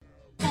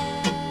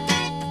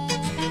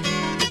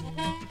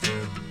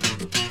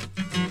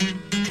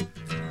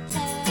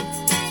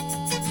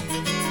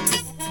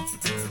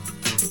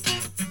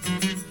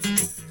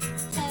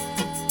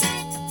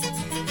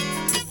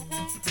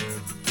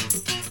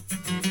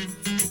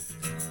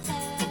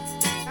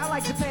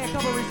like to pay a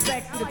couple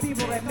respects to the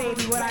people that made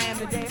me what I am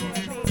today.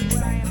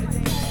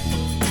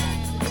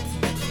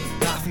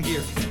 Talkin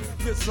gear.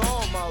 It's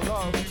all my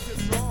love.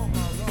 It's all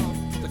my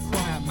love. The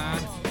quiet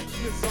man.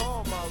 It's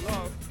all my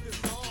love.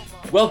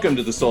 Welcome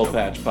to the Soul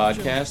Patch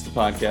Podcast, the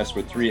podcast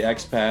where three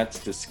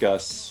expats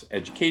discuss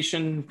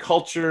education,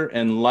 culture,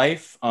 and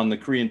life on the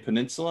Korean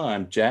Peninsula.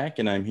 I'm Jack,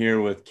 and I'm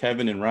here with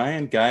Kevin and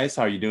Ryan. Guys,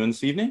 how are you doing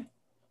this evening?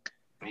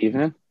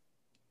 Evening.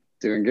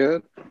 Doing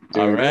good.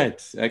 All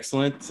right,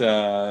 excellent.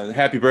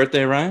 Happy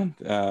birthday, Ryan.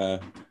 I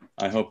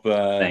hope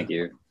Thank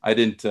you. I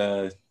didn't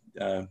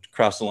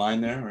cross the line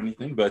there or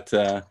anything, but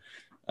No,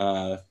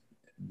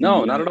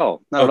 not at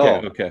all. Not okay,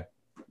 at all. okay.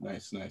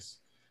 Nice.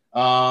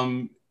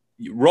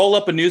 You roll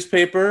up a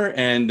newspaper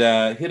and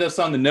hit us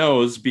on the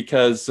nose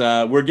because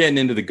we're getting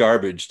into the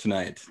garbage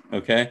tonight.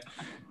 Okay.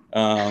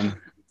 I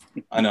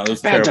know it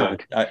was Bad terrible.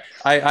 dog.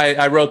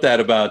 I wrote that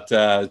about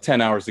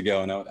 10 hours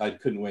ago, and I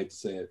couldn't wait to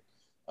say it.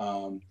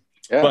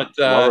 Yeah, But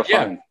well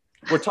yeah, refined.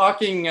 we're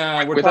talking.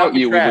 Without talking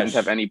you, trash. we wouldn't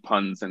have any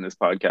puns in this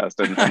podcast,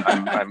 and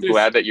I'm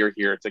glad that you're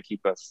here to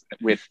keep us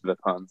with the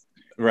puns.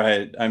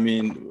 Right. I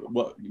mean,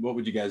 what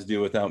would you guys do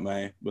without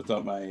my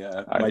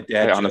my I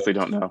dad? honestly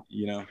jokes? don't know.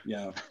 You know,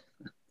 yeah.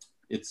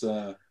 It's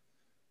once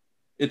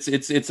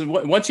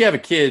you have a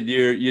kid,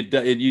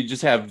 you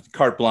just have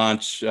carte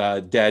blanche,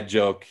 dad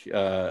joke,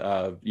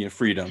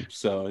 freedom.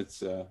 So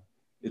it's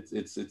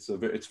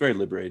very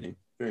liberating,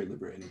 very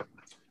liberating.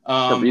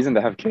 A reason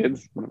to have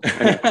kids.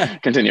 Anyway,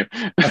 continue.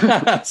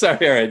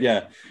 Sorry. All right.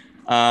 Yeah.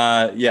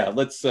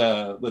 Let's.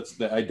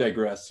 I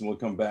digress, and we'll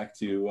come back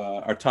to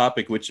our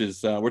topic, which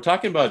is we're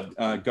talking about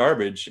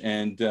garbage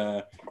and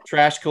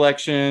trash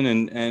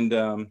collection, and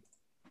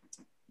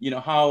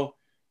how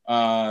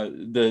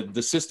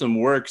the system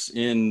works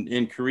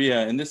in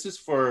Korea. And this is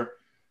for,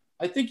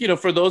 I think,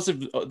 for those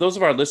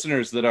of our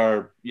listeners that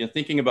are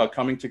thinking about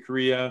coming to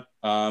Korea,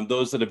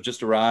 those that have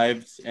just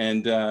arrived,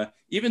 and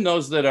even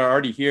those that are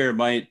already here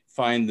might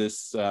find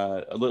this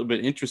a little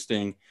bit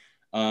interesting,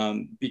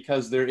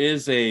 because there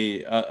is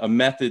a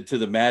method to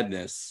the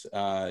madness.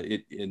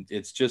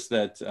 It's just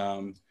that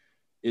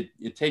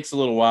it takes a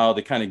little while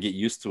to kind of get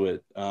used to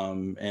it,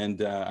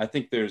 and I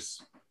think there's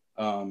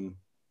there's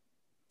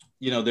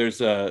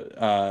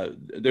a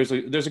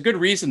good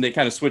reason they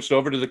kind of switched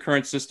over to the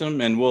current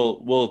system, and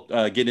we'll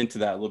get into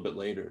that a little bit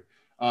later.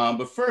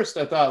 But first,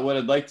 I thought what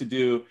I'd like to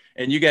do,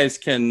 and you guys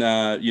can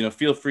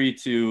feel free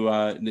to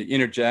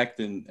interject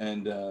and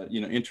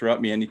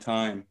interrupt me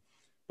anytime.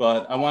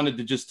 But I wanted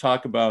to just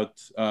talk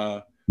about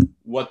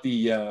what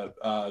the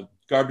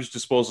garbage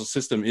disposal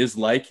system is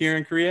like here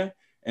in Korea.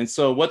 And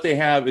so what they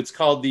have, it's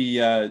called the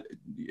and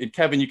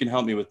Kevin, you can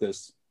help me with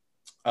this,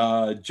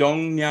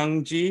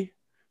 Jongyangji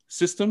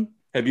system.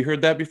 Have you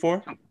heard that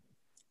before?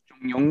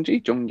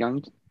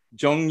 Jongyangji.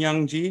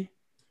 Jongyangji.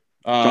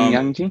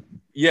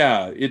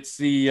 Yeah, it's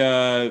the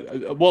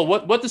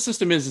what the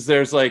system is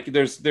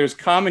there's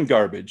common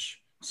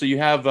garbage. So you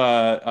have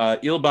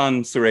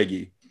ilban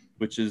suregi,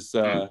 which is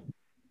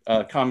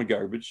common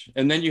garbage,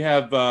 and then you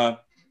have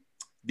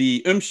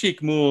the umshik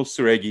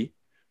suregi,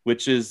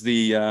 which is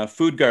the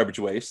food garbage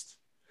waste,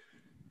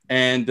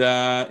 and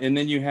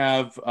then you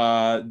have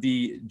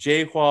the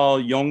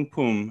jaehwal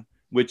yongpum,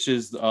 which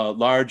is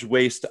large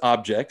waste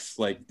objects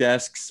like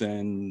desks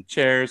and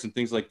chairs and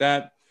things like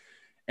that.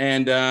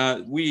 And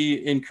we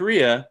in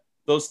Korea,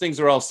 those things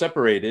are all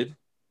separated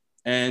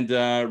and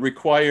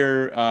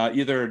require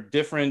either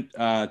different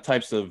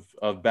types of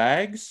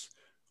bags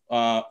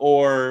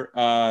or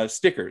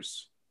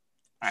stickers.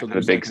 So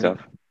the big stuff.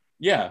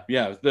 Yeah.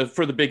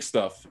 For the big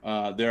stuff,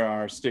 there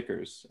are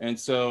stickers. And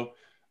so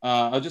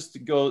I'll just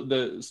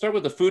start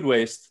with the food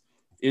waste.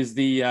 Is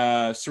the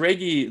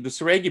suregi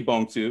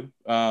bongtu,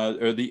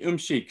 or the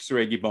umshik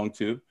suregi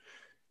bongtu,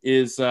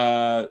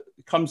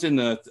 comes in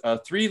a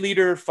 3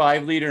 liter,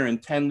 5 liter,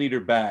 and 10 liter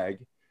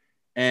bag,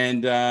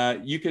 and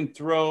you can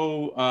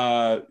throw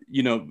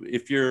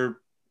if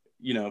you're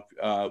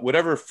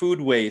whatever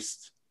food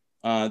waste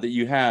that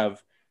you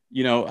have.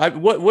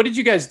 What did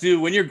you guys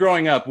do when you're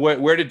growing up?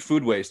 Where did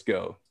food waste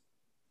go?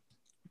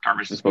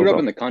 Garbage I disposal. grew up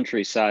in the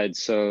countryside,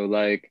 so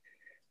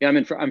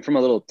I'm from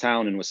a little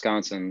town in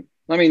Wisconsin.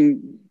 I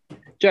mean,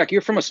 Jack,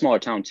 you're from a smaller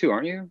town too,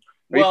 aren't you?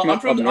 Well, I'm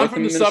from the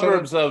Minnesota?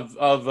 suburbs of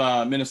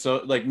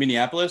Minnesota, like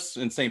Minneapolis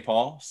and St.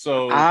 Paul.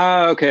 So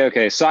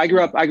okay. So I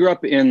grew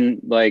up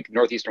in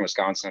northeastern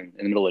Wisconsin,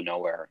 in the middle of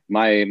nowhere.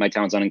 My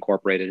town's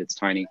unincorporated; it's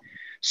tiny.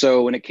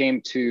 So when it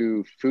came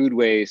to food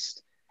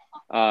waste,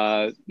 we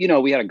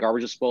had a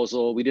garbage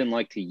disposal. We didn't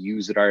like to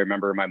use it. I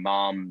remember my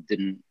mom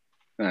didn't.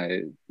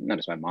 Not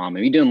just my mom. I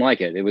mean, didn't like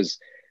it. It was,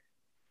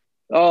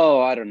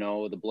 I don't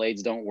know. The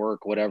blades don't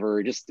work.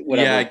 Whatever. Just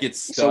whatever. Yeah, it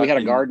gets stuck. So we had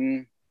a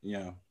garden.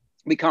 Yeah.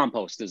 We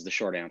compost is the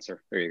short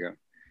answer. There you go.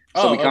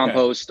 So we okay.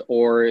 compost,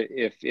 or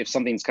if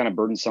something's kind of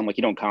burdensome,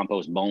 you don't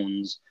compost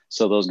bones,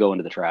 so those go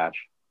into the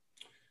trash.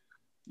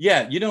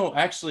 Yeah,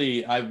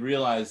 actually, I've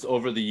realized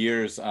over the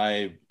years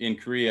in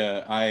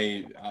Korea,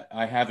 I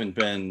haven't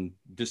been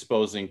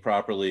disposing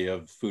properly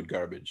of food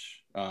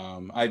garbage.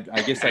 I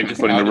guess I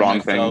just putting the outed wrong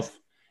myself. things.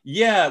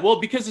 Yeah, well,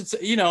 because it's,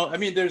 I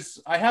mean,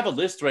 I have a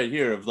list right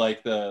here of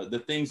like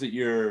the things that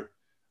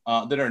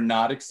that are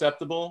not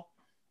acceptable,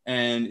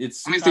 and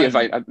it's Let me see if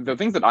the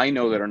things that I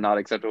know that are not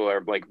acceptable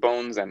are like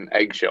bones and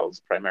eggshells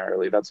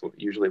primarily. That's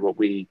usually what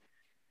we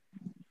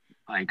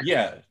like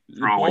yeah,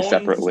 throw away bones.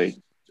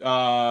 separately.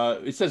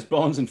 It says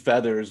bones and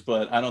feathers,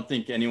 but I don't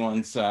think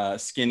anyone's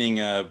skinning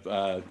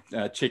a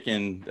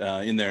chicken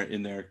in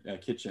their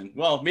kitchen.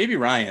 Well, maybe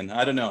Ryan.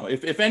 I don't know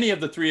if any of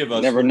the three of You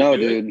us never were to know,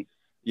 do it. dude.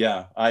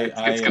 Yeah,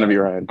 It's gonna be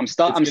right. I'm it's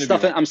gonna be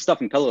stuffing Ryan. I'm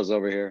stuffing pillows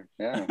over here.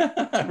 Yeah.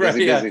 Right,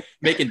 yeah, Busy.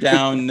 making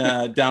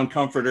down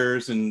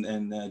comforters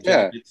and Yeah.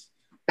 jackets.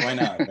 Why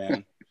not,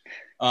 man?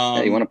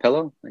 Yeah, you want a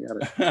pillow? I got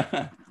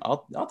it.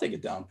 I'll take a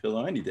down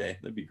pillow any day.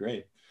 That'd be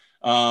great.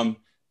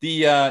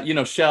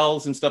 The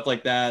shells and stuff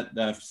like that,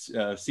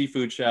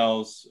 seafood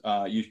shells.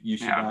 You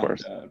should Yeah, of not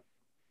course.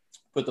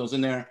 put those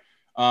in there.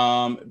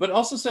 But it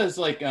also says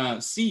like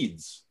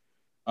seeds,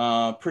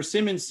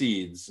 persimmon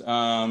seeds,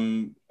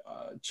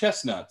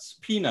 chestnuts,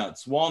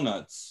 peanuts,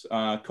 walnuts,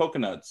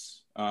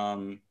 coconuts,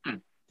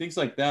 things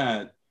like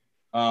that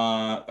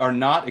are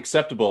not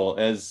acceptable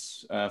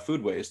as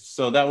food waste.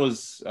 So that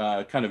was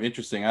kind of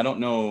interesting. I don't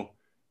know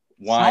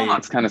why. Small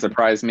nuts kind of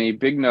surprised me.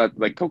 Big nut,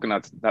 like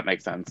coconuts, that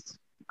makes sense.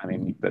 I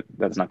mean,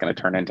 that's not going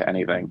to turn into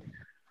anything.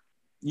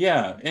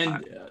 Yeah,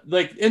 and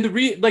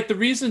the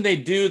reason they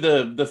do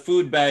the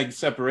food bag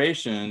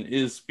separation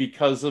is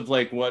because of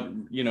like what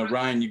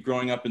Ryan, you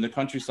growing up in the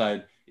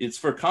countryside, it's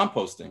for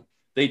composting.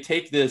 They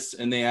take this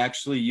and they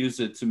actually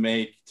use it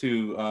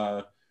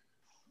to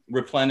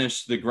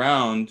replenish the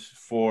ground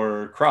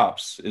for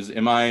crops.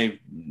 Am I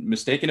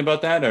mistaken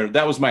about that, or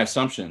that was my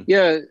assumption?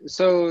 Yeah,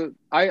 so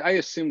I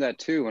assumed that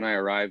too when I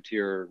arrived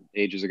here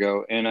ages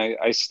ago, and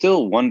I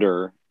still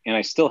wonder, and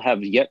I still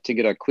have yet to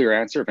get a clear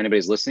answer. If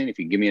anybody's listening, if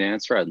you give me an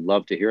answer, I'd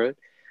love to hear it.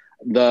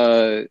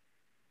 The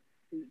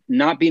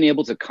not being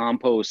able to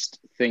compost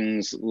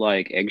things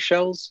like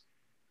eggshells,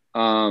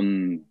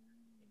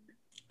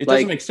 It like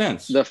doesn't make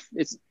sense.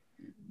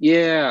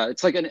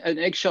 it's like an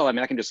eggshell. I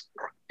mean, I can just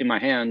in my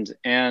hand,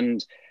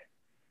 and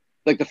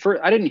like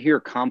I didn't hear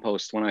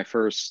compost when I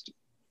first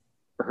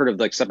heard of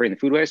like separating the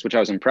food waste, which I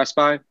was impressed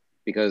by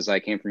because I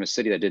came from a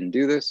city that didn't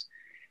do this.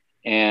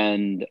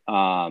 And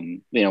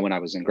when I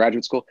was in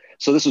graduate school,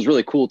 so this was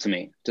really cool to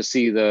me to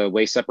see the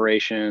waste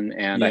separation.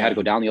 And I had to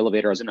go down the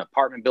elevator. I was in an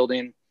apartment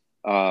building.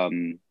 What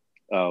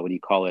do you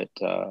call it?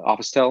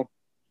 Office tel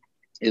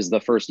is the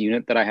first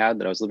unit that I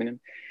was living in.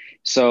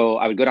 So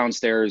I would go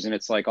downstairs, and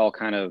it's like all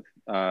kind of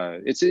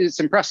it's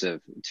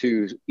impressive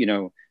to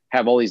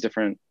have all these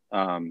different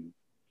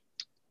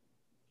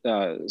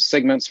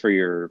segments for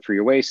your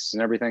wastes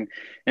and everything,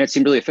 and it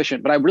seemed really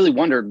efficient. But I really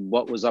wondered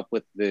what was up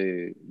with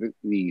the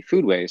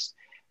food waste.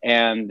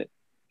 And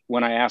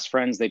when I asked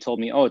friends, they told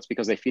me, oh, it's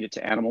because they feed it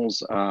to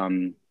animals,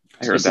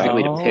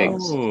 specifically to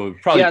pigs.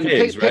 Probably Yeah, and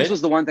pigs, right? pigs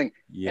was the one thing.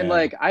 Yeah. And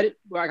like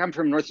I'm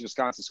from Northeast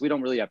Wisconsin, so we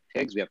don't really have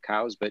pigs. We have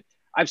cows, but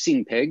I've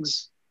seen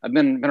pigs. I've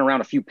been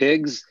around a few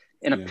pigs,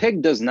 and a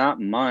pig does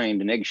not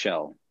mind an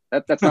eggshell.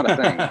 That's not a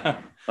thing.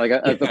 Like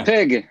a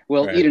pig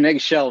will eat an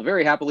eggshell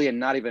very happily and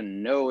not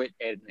even know it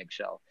ate an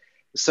eggshell.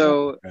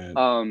 So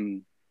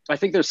I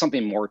think there's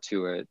something more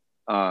to it.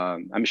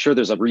 I'm sure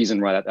there's a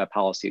reason why that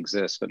policy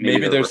exists, but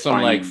maybe there's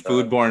some like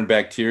foodborne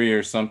bacteria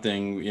or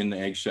something in the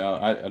eggshell.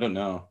 I don't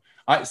know.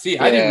 I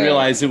didn't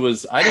realize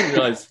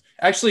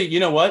actually, you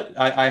know what?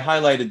 I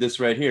highlighted this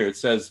right here. It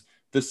says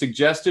the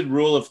suggested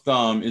rule of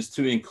thumb is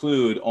to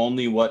include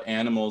only what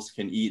animals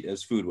can eat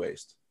as food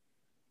waste.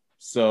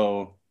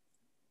 So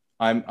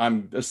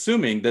I'm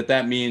assuming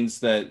that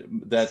means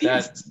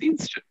that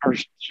seeds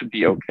should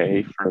be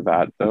okay for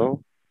that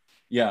though.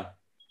 Yeah.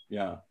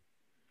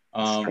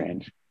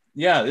 Strange.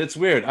 Yeah, it's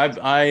weird.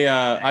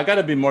 I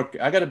gotta be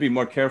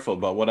more careful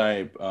about what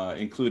I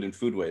include in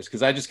food waste,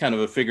 because I just kind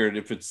of figured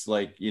if it's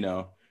like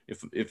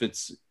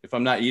if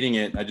I'm not eating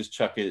it, I just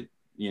chuck it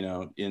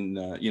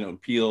in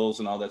peels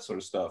and all that sort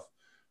of stuff.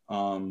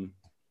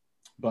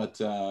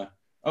 But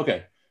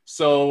okay.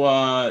 So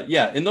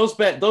and those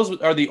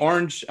are the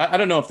orange. I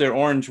don't know if they're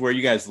orange where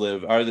you guys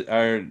live.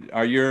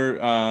 Are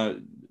your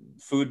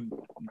food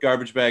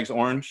garbage bags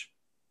orange?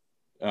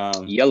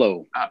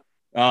 Yellow.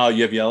 Oh,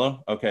 you have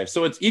yellow? Okay.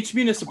 So it's each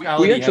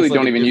municipality. We actually has like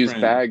don't even use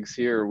bags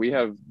here.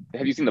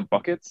 Have you seen the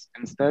buckets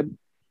instead?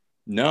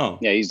 No.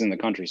 Yeah, he's in the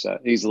countryside.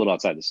 He's a little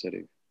outside the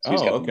city. So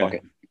he's got the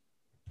bucket.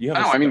 You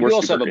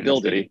also have a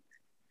building.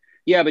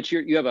 Yeah, but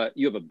you have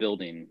a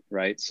building,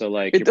 right? So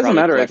like it doesn't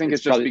matter. I think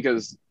it's just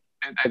because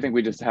I think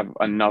we just have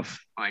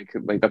enough. Like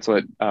that's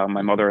what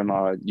my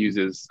mother-in-law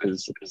uses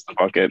is the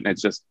bucket, and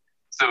it's just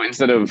so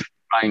instead of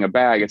buying a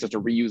bag, it's just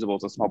a reusable.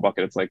 It's a small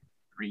bucket. It's like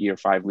 3 or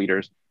 5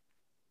 liters,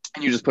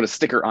 and you just put a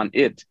sticker on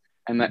it,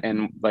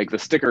 and like the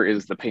sticker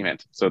is the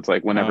payment. So it's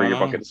like whenever your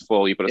bucket is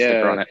full, you put a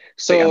sticker on it.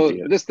 So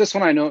this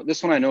one I know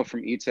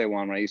from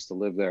Itaewon when I used to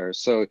live there.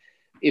 So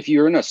if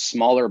you're in a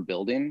smaller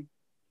building,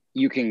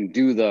 you can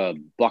do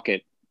the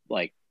bucket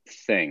like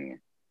thing.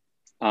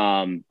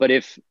 But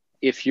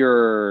if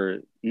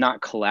you're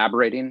not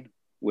collaborating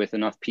with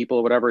enough people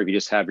or whatever. If you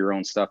just have your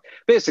own stuff,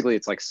 basically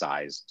it's like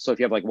size. So if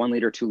you have like 1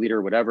 liter, 2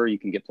 liter, whatever, you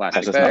can get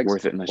plastic That's just bags, not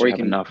worth it unless or you you have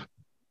can, enough.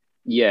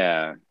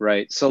 yeah,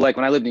 right. So like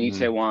when I lived in Mhm.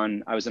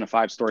 Itaewon, I was in a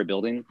 5-story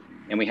building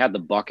and we had the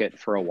bucket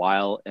for a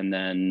while. And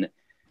then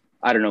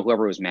I don't know,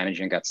 whoever was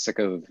managing got sick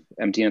of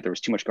emptying it. There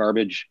was too much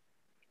garbage.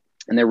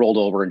 And they rolled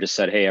over and just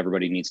said, hey,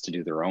 everybody needs to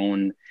do their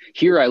own.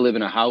 Here I live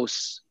in a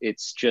house.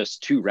 It's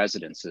just 2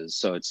 residences.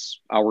 So it's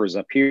ours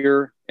up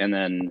here. And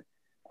then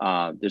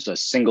there's a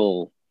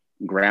single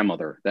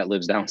grandmother that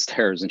lives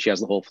downstairs and she has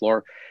the whole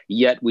floor.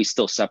 Yet we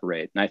still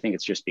separate. And I think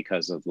it's just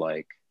because of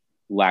like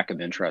lack of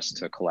interest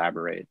to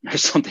collaborate or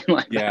something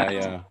like that.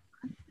 Yeah.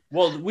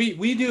 Well,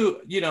 we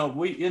do, you know,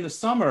 we in the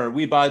summer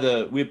I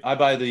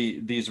buy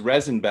these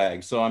resin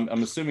bags. So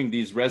I'm assuming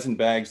these resin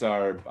bags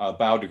are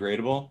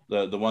biodegradable,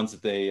 the ones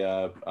that they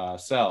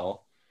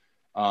sell.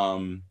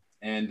 And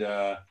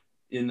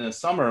in the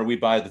summer we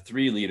buy the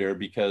 3 liter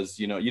because,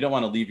 you know, you don't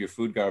want to leave your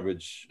food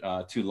garbage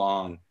too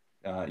long.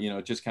 You know,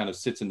 it just kind of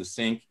sits in the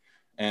sink.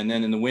 And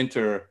then in the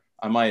winter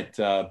I might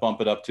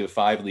bump it up to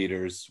 5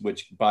 liters,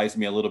 which buys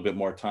me a little bit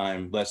more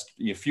time,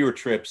 fewer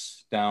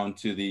trips down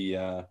to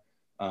the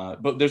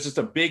but there's just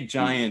a big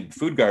giant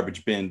food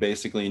garbage bin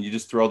basically, and you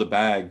just throw the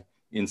bag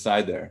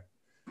inside there,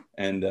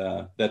 and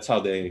that's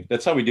how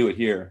we do it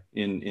here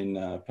in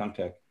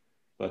Pyeongtaek.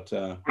 But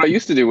What I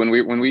used to do when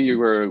we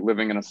were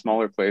living in a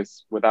smaller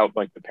place without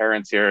like the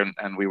parents here,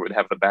 and we would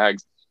have the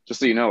bags,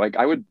 just so you know, like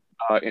I would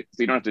so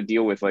you don't have to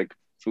deal with like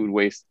food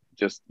waste,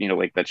 just, you know,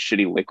 like that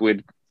shitty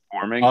liquid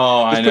forming.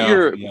 oh, I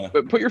Just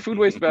know. put your food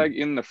waste bag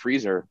in the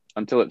freezer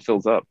until it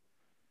fills up,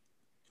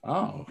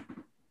 Oh,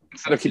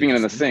 instead of that's keeping it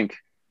in the interesting. sink.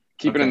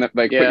 Keep it in Okay.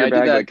 the, like, put Yeah, your I did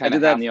bag that. like I kind did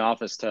of that half. in the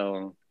office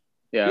till,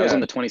 yeah, I was Yeah.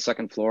 on the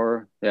 22nd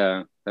floor.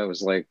 Yeah, that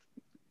was like,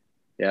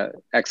 yeah,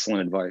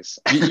 excellent advice.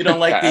 You don't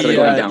like Yeah, as Instead it of the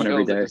going going down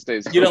every fills, it day. just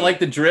stays you don't filled. like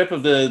the drip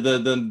of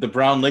the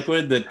brown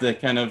liquid that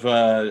kind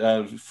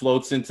of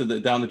floats into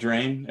down the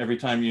drain every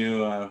time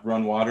you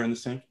run water in the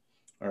sink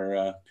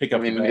or pick I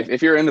up the mean, bag.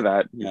 if you're into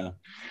that, Yeah,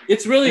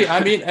 it's really,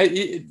 I mean,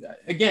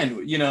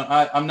 again, you know,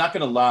 I'm not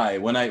going to lie.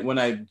 When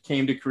I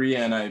came to Korea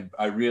and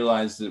I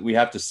realized that we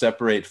have to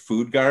separate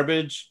food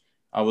garbage,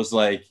 I was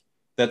like,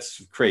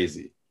 that's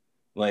crazy.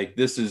 Like,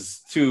 this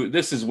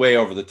is way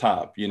over the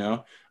top, you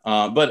know?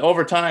 But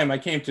over time, I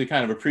came to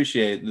kind of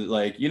appreciate that,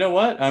 like, you know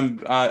what?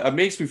 It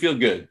makes me feel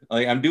good.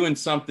 Like I'm doing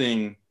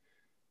something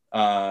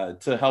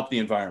to help the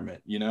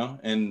environment, you know?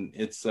 And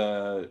it's,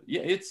 yeah,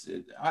 it's,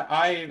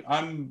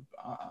 I'm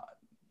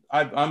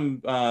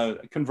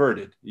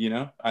converted, you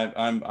know.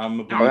 I'm a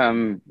no,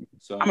 believer.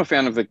 So I'm a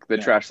fan of the yeah.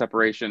 trash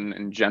separation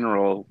in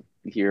general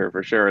here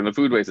for sure. And the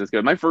food waste is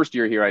good. My first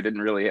year here, I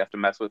didn't really have to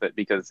mess with it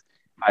because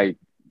I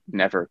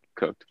never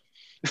cooked.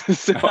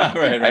 So I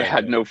had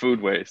Right. no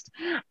food waste.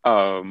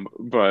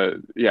 But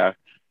yeah,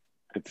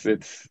 it's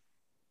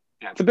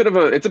yeah, it's a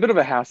bit of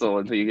a hassle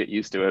until you get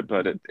used to it,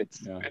 but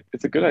Yeah.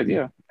 it's a good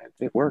idea.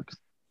 It works.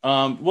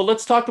 Well,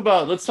 let's talk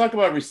about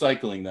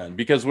recycling then,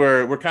 because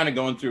we're kind of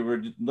going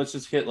through. Let's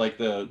just hit like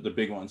the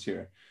big ones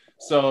here.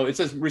 So it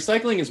says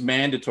recycling is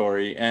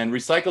mandatory, and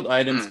recycled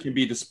items can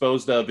be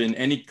disposed of in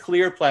any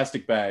clear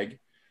plastic bag.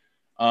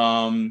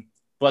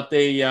 But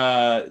they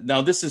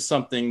now this is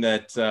something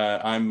that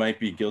I might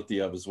be guilty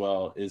of as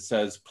well. It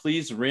says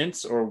please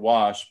rinse or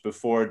wash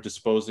before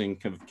disposing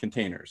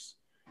containers.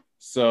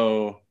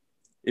 So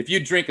if you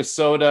drink a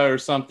soda or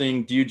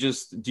something, do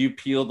you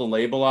peel the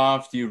label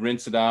off? Do you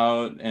rinse it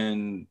out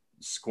and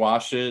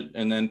squash it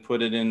and then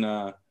put it in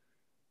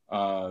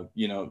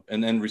you know,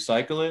 and then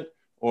recycle it?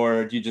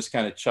 Or do you just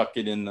kind of chuck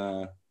it in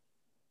the,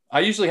 I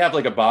usually have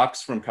like a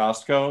box from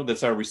Costco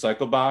that's our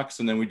recycle box,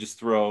 and then we just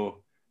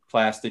throw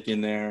plastic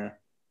in there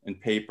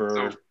and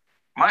paper. So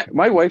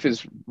my wife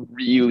is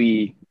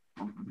really,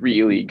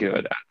 really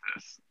good at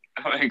this.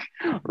 Like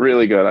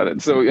really good at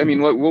it. So I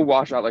mean, we'll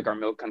wash out like our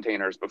milk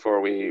containers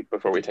before we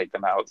take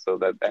them out, so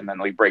that, and then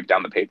like break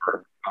down the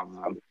paper.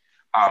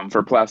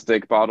 For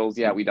plastic bottles,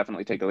 yeah, we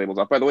definitely take the labels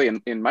off. By the way,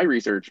 in my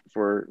research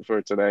for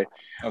today,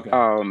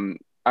 Okay.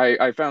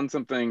 I found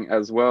something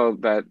as well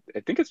that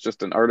I think it's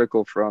just an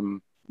article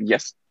from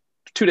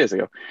 2 days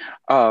ago.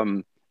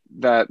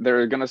 That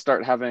they're going to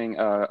start having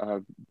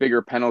a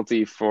bigger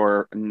penalty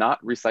for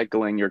not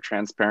recycling your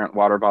transparent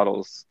water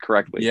bottles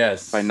correctly.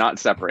 Yes. By not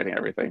separating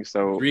everything.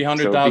 So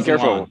 300,000 be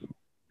careful. won.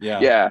 Yeah.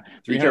 Yeah.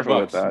 Be 300 careful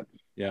bucks. with that.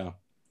 Yeah.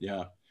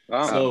 Yeah.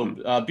 Wow.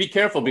 So be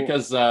careful,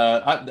 because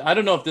I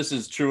don't know if this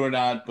is true or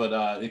not,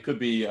 but it could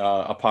be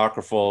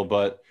apocryphal.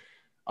 But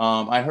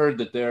I heard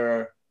that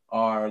there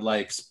are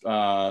like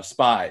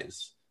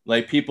spies,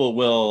 like people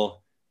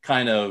will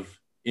kind of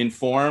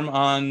inform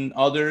on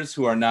others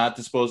who are not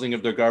disposing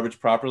of their garbage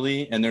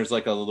properly, and there's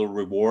like a little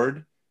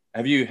reward.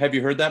 Have you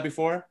heard that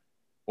before,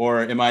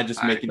 or am I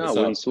just making No, this it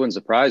up? wouldn't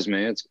surprise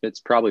me.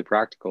 It's probably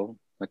practical.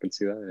 I can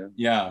see that.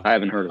 Yeah. Yeah. I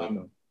haven't heard of it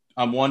though.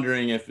 I'm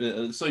wondering if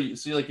so. You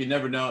see, like, you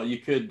never know. You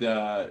could,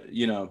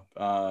 you know,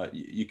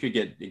 you could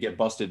get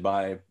busted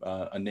by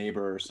a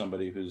neighbor or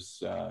somebody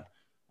who's, I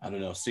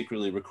don't know,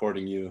 secretly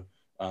recording you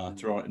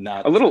throwing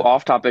not A little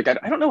off topic.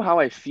 I don't know how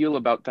I feel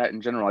about that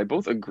in general. I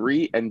both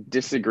agree and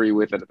disagree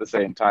with it at the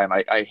same time.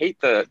 I hate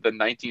the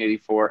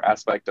 1984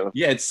 aspect of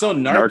Yeah, it's so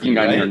narky,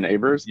 narking on your right?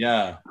 neighbors.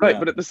 Yeah, Right, yeah.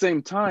 but at the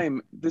same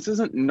time, this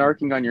isn't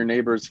narking on your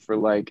neighbors for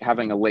like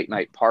having a late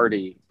night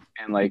party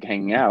and like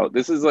hanging out.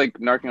 This is like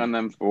narking on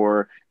them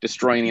for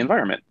destroying the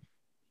environment.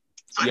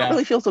 So I don't Yeah.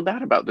 really feel so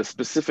bad about this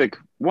specific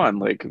one.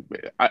 Like,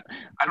 I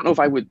don't know if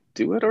I would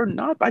do it or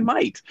not. I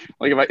might.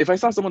 Like, if I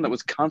saw someone that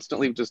was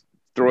constantly just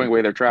throwing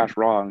away their trash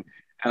wrong,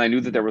 and I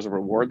knew that there was a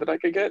reward that I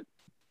could get,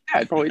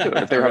 yeah, I'd probably do it.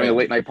 If they were having a Right.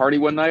 late night party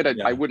one night, I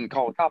Yeah. wouldn't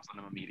call the cops on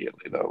them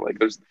immediately though. Like,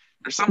 there's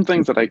some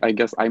things that I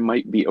guess I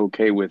might be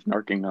okay with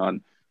narking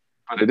on,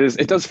 but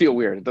it does feel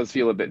weird. It does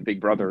feel a bit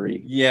Big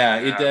Brothery. Yeah,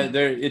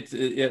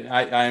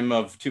 I'm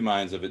of two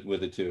minds of it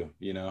with it too.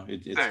 You know,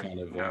 it's kind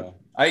of.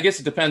 I guess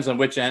it depends on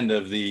which end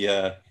of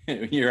the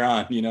you're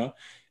on. You know,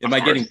 am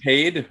I getting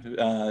paid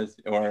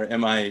or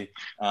am I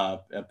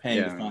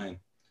paying the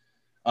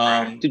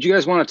fine? Did you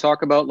guys want to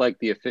talk about like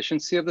the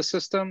efficiency of the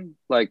system?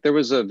 Like there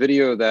was a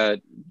video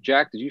that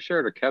Jack, did you share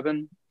it or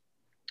Kevin?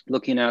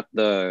 Looking at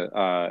the,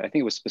 I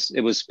think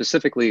it was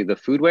specifically the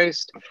food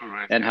waste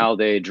and how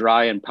they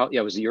dry and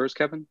yeah, was it yours,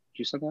 Kevin? Did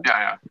you send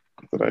that?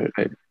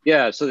 Yeah.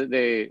 Yeah, so that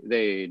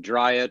they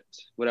dry it,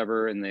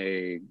 whatever, and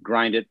they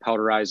grind it,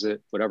 powderize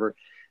it, whatever.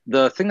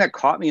 The thing that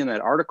caught me in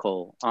that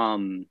article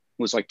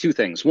was like two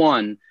things.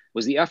 One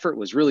was the effort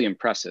was really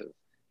impressive.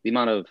 The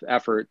amount of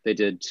effort they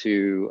did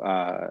to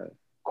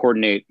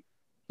coordinate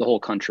the whole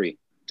country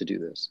to do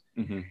this.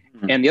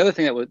 Mm-hmm. And the other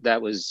thing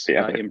that was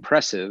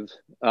impressive,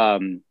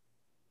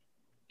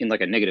 in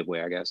like a negative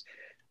way, I guess,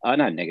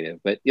 not negative,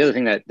 but the other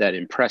thing that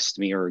impressed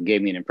me or gave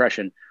me an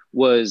impression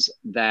was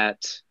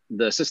that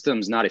the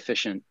system's not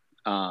efficient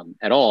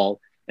at all,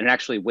 and it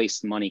actually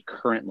wastes money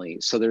currently.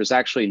 So there's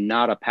actually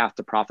not a path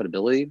to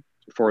profitability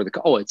for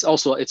it's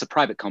a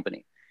private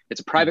company.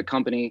 It's a private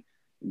company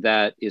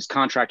that is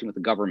contracting with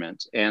the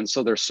government. And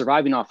so they're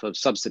surviving off of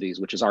subsidies,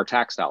 which is our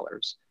tax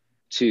dollars,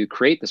 to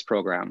create this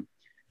program,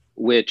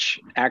 which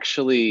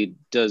actually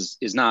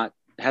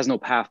has no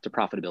path to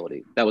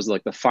profitability. That was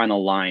like the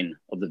final line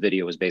of the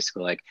video was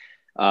basically like,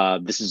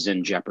 this is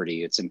in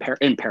jeopardy. It's in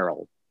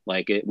peril.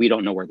 Like we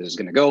don't know where this is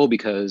going to go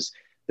because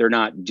they're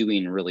not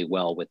doing really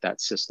well with that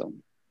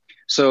system.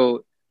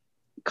 So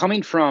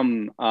coming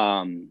from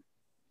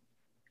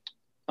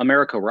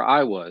America, where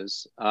I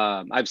was,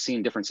 I've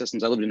seen different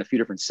systems. I lived in a few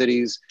different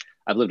cities.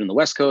 I've lived in the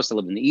West Coast. I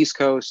lived in the East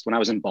Coast. When I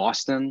was in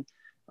Boston,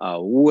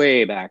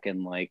 way back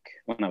in like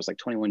when I was like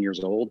 21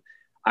 years old,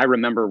 I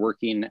remember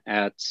working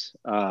at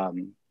a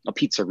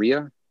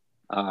pizzeria.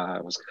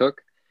 I was a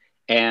cook,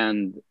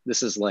 and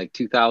this is like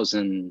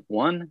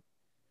 2001.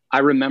 I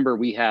remember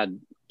we had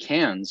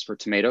cans for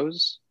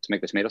tomatoes to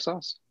make the tomato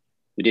sauce.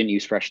 We didn't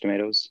use fresh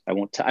tomatoes. I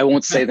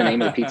won't say the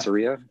name of the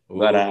pizzeria,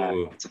 but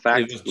it's a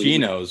fact. It was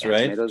Gino's,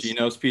 right? Tomatoes.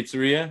 Gino's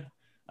Pizzeria.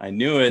 I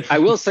knew it. I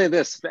will say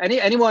this: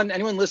 anyone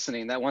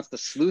listening that wants to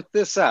sleuth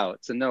this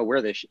out to know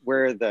where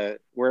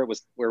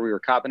we were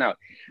copping out,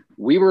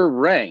 we were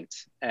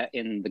ranked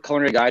in the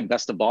Culinary Guide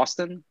Best of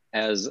Boston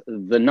as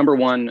the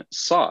 #1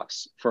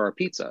 sauce for our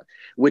pizza,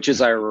 which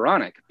is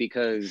ironic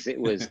because it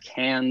was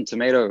canned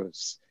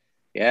tomatoes.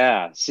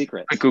 Yeah,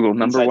 secret. Google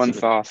 #1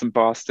 sauce in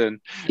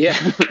Boston. Yeah,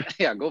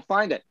 yeah. Go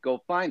find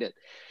it.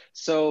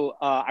 So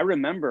I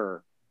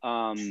remember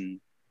I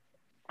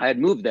had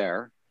moved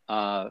there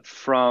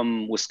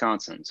from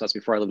Wisconsin. So that's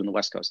before I lived in the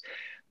West Coast.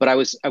 But I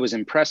was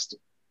impressed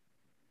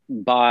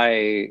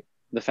by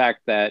the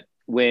fact that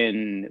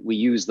when we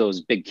used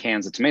those big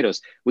cans of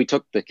tomatoes, we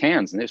took the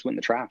cans and they just went in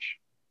the trash.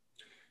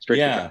 Straight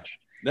to the trash.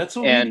 That's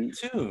what we did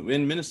too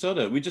in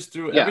Minnesota. We just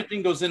threw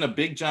everything goes in a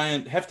big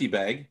giant hefty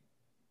bag.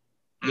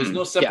 There's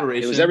no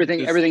separation. Yeah, it was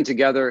everything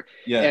together.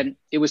 Yeah. And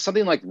it was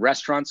something like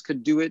restaurants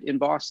could do it in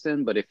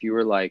Boston, but if you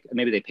were like,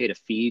 maybe they paid a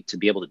fee to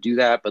be able to do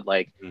that. But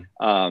like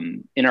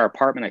in our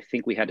apartment, I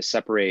think we had to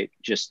separate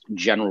just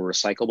general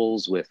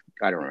recyclables with,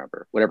 I don't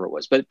remember, whatever it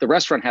was, but the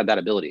restaurant had that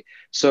ability.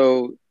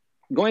 So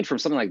going from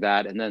something like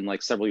that, and then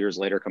like several years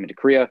later coming to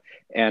Korea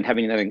and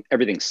having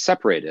everything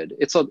separated,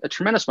 it's a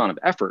tremendous amount of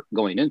effort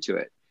going into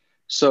it.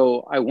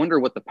 So I wonder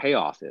what the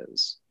payoff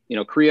is. You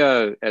know,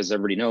 Korea, as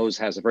everybody knows,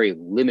 has a very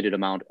limited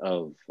amount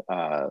of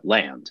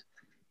land.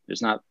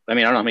 There's not, I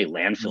mean, I don't know how many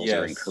landfills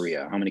are in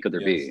Korea. How many could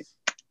there be?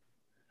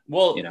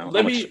 Well, you know,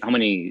 how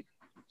many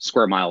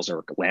square miles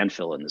are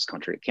landfill in this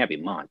country? It can't be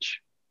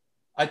much.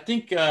 I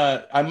think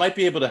I might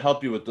be able to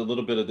help you with a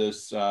little bit of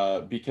this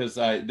because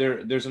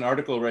there's an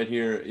article right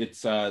here.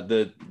 It's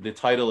the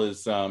title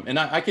is and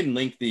I can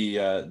link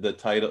the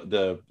title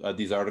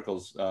these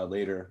articles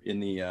later in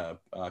the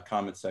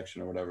comment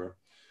section or whatever.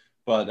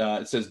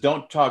 But it says,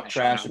 don't talk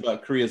trash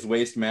about Korea's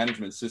waste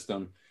management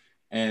system.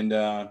 And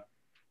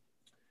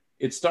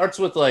it starts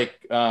with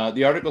like,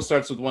 the article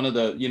starts with one of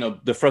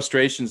the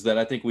frustrations that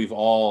I think we've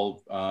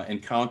all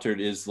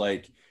encountered is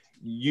like,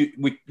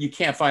 you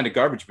can't find a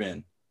garbage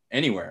bin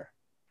anywhere.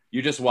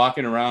 You're just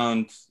walking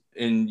around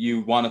and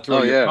you want to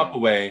throw your cup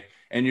away.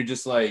 And you're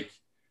just like,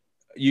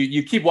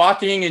 you keep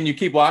walking and you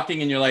keep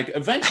walking and you're like,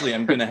 eventually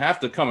I'm gonna have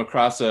to come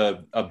across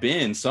a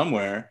bin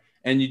somewhere,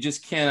 and you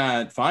just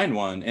cannot find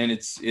one, and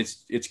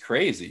it's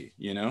crazy,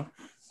 you know.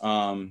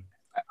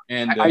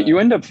 And you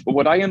end up,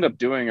 what I end up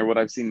doing, or what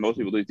I've seen most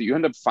people do, is you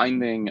end up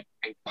finding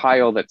a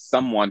pile that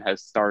someone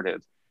has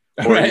started.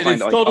 Or right, find,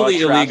 it's like,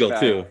 totally illegal bag.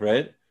 too,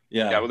 right?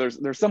 Yeah. Well,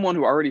 there's someone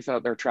who already set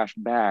out their trash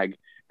bag,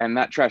 and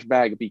that trash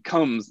bag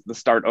becomes the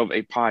start of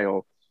a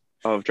pile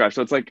of trash.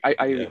 So it's like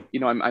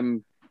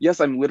I'm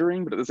yes, I'm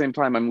littering, but at the same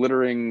time I'm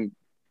littering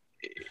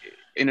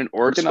in an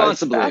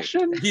organized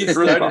fashion.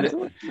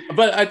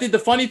 But I think the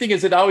funny thing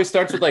is it always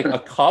starts with like a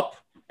cup,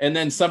 and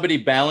then somebody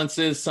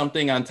balances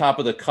something on top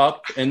of the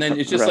cup, and then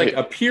it's just like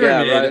a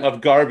pyramid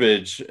of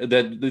garbage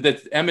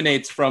that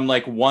emanates from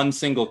like one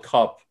single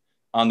cup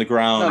on the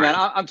ground. No, man,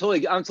 I'm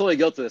totally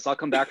guilty of this. I'll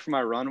come back from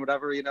my run,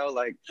 whatever, you know,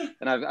 like,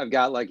 and I've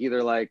got like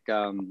either like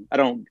I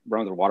don't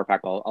run with a water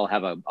pack. I'll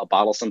have a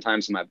bottle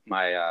sometimes in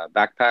my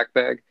backpack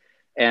bag,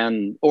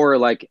 and or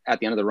like at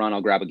the end of the run, I'll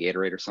grab a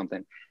Gatorade or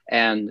something,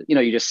 and you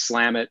know, you just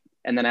slam it,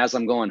 and then as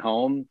I'm going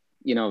home,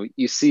 you know,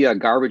 you see a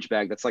garbage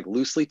bag that's like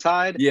loosely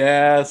tied.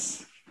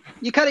 Yes.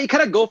 You kind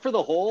of go for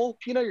the hole,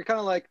 you know. You're kind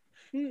of like,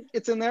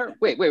 it's in there.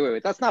 Wait.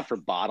 That's not for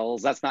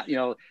bottles. That's not, you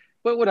know.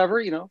 But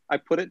whatever, you know. I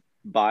put it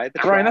by the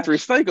trash. Ryan, that's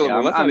recyclable.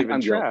 Yeah, that's not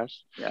even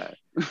trash. Yeah,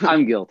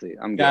 I'm guilty.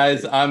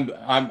 Guys, I'm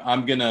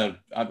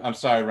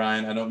sorry,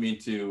 Ryan. I don't mean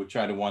to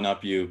try to one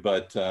up you,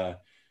 but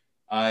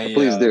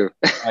please do.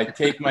 I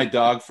take my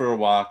dog for a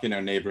walk in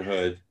our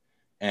neighborhood,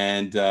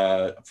 and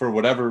for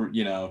whatever,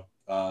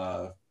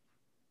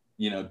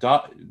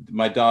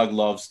 my dog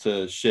loves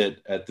to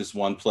shit at this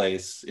one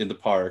place in the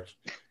park,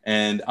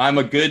 and I'm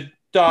a good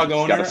dog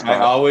owner.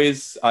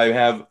 I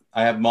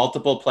have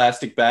multiple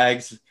plastic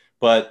bags,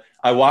 but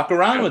I walk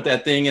around with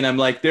that thing and I'm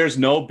like, there's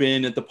no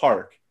bin at the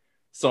park.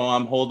 So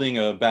I'm holding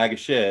a bag of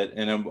shit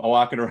and I'm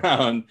walking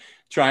around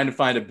trying to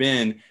find a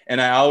bin. And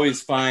I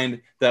always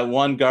find that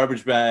one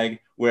garbage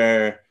bag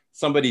where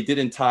somebody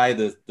didn't tie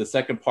the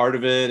second part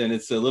of it and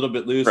it's a little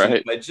bit loose.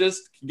 Right. And I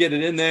just get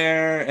it in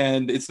there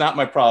and it's not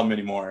my problem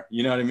anymore.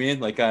 You know what I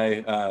mean? Like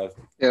I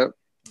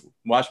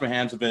wash my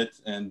hands of it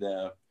and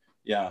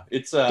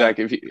it's Jack,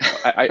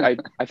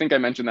 I think I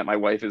mentioned that my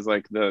wife is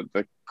like the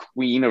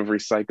queen of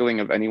recycling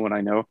of anyone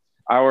I know.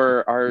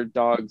 Our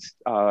dog's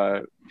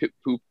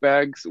poop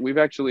bags, we've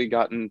actually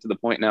gotten to the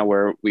point now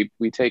where we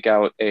take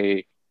out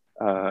a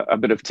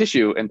bit of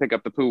tissue and pick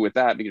up the poo with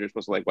that, because you're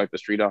supposed to like wipe the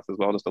street off as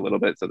well, just a little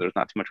bit, so there's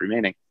not too much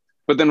remaining.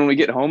 But then when we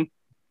get home,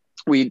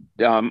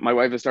 my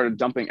wife has started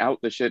dumping out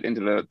the shit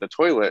into the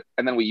toilet,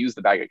 and then we use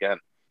the bag again.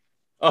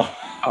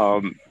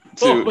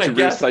 To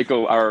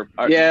recycle our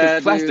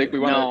plastic. Dude, we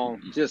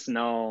want to use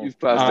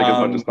plastic as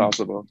much as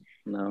possible.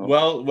 No.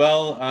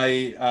 Well,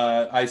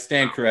 I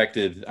stand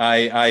corrected.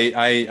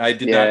 I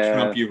did not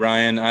trump you,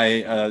 Ryan.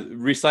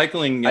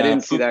 Recycling. I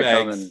didn't see that bags,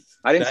 coming.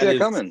 I didn't see that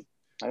coming.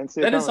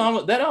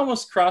 That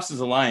almost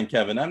crosses a line,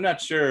 Kevin. I'm not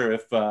sure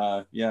if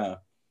I'm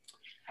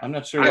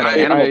not sure.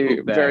 I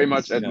very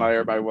much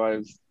admire my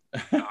wife's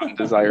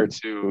desire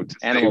to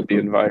save the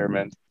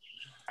environment.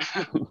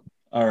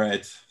 All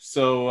right.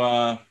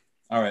 So.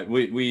 All right,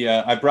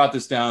 I brought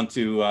this down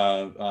to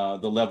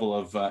the level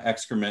of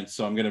excrement,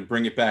 so I'm going to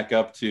bring it back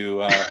up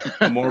to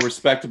a more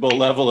respectable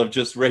level of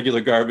just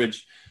regular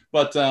garbage.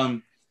 But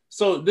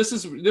so this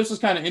is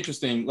kind of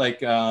interesting. Like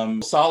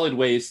solid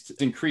waste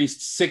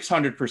increased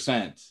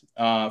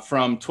 600%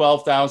 from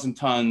 12,000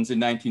 tons in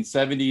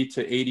 1970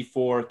 to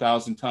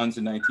 84,000 tons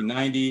in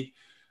 1990.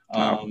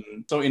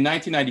 So in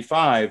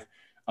 1995.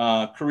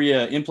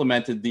 Korea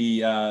implemented the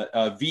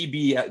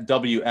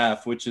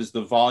VBWF, which is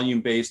the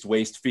volume-based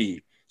waste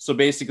fee. So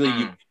basically,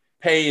 you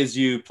pay as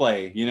you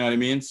play. You know what I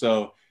mean?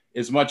 So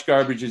as much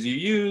garbage as you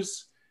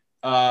use,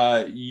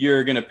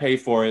 you're going to pay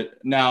for it.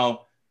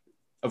 Now,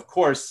 of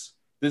course,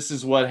 this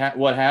is what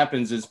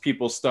happens is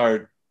people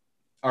start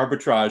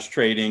arbitrage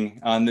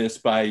trading on this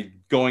by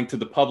going to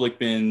the public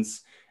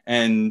bins,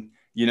 and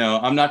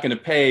I'm not going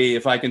to pay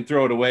if I can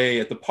throw it away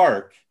at the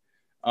park.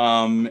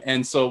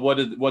 And so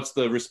what's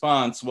the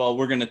response? Well,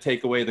 we're going to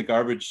take away the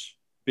garbage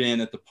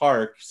bin at the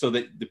park so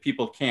that the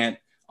people can't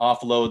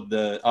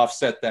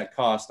offset that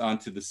cost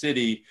onto the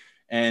city.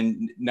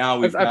 And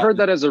now I've heard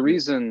that as a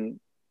reason.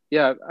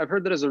 Yeah, I've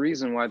heard that as a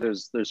reason why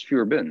there's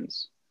fewer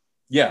bins.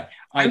 Yeah,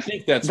 I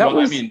think that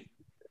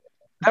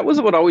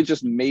was what always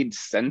just made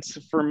sense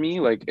for me.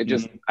 Like it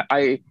just,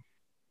 I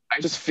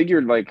just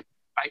figured like,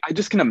 I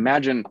just can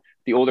imagine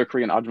the older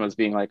Korean ajummas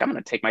being like, I'm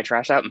going to take my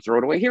trash out and throw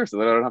it away here so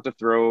that I don't have to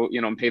throw,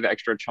 and pay the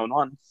extra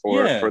chonwon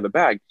for the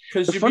bag.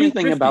 The funny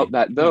thing about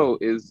that though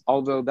is,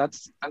 although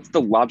that's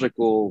the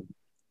logical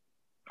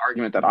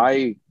argument that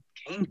I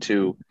came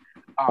to,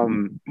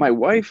 my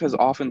wife has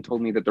often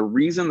told me that the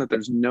reason that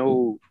there's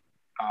no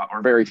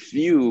or very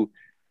few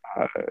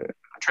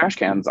trash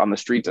cans on the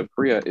streets of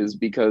Korea is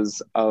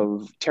because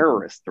of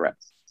terrorist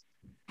threats.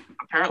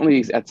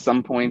 Apparently at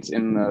some points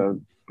in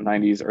the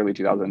 90s, early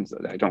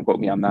 2000s, don't quote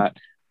me on that,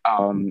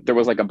 there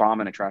was like a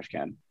bomb in a trash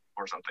can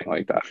or something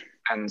like that.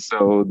 And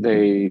so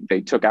they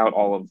took out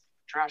all of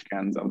trash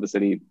cans of the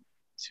city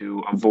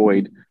to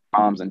avoid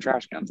bombs and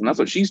trash cans. And that's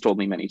what she's told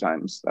me many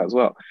times as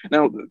well.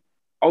 Now,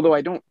 although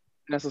I don't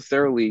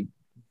necessarily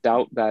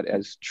doubt that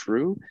as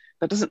true,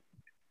 that doesn't,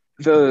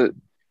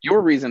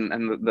 your reason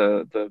and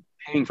the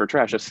paying for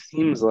trash just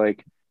seems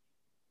like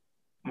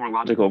more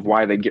logical of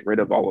why they'd get rid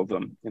of all of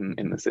them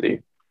in the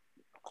city.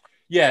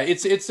 Yeah,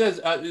 it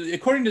says,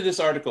 according to this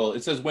article,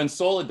 it says when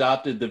Seoul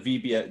adopted the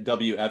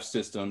VBWF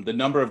system, the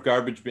number of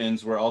garbage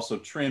bins were also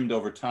trimmed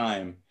over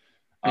time,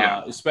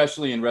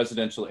 especially in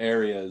residential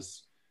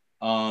areas.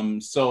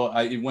 So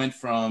it went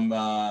from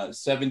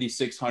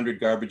 7,600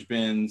 garbage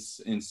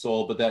bins in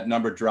Seoul, but that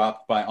number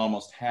dropped by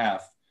almost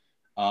half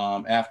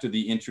after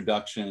the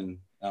introduction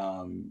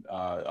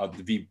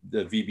of the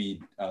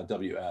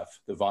VBWF,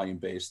 the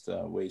volume-based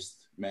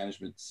waste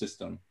management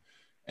system.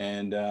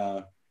 And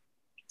I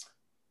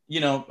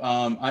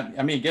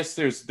mean, I guess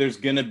there's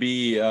going to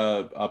be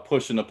a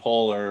push and a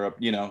pull, or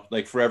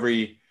like for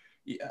every.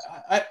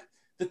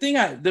 The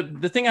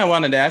thing I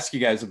wanted to ask you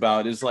guys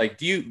about is, like,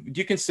 do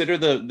you consider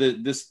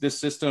this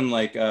system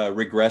like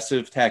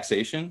regressive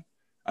taxation?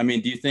 I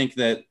mean, do you think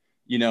that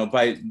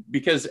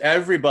because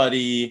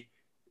everybody,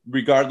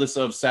 regardless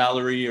of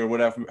salary or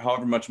whatever,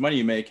 however much money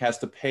you make, has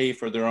to pay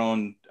for their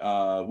own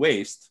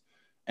waste.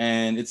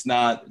 And it's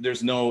not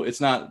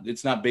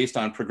based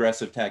on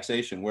progressive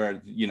taxation, where,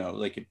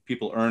 like if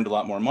people earned a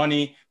lot more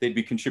money, they'd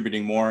be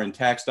contributing more in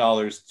tax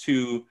dollars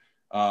to,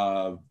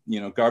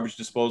 garbage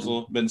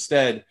disposal. But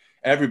instead,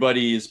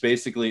 everybody is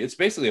basically a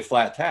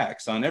flat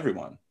tax on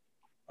everyone.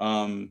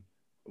 How do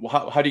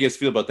you guys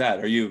feel about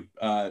that? Are you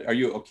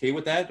okay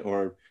with that?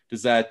 Or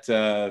does that,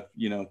 I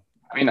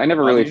mean, I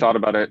never really thought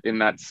about it in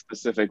that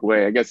specific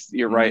way. I guess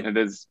you're right. It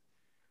is.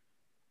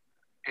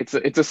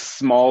 It's a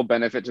small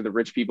benefit to the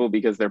rich people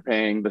because they're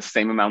paying the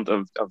same amount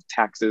of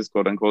taxes,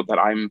 quote unquote, that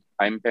I'm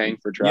paying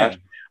for trash. Yeah.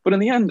 But in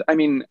the end, I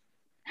mean,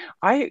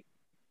 I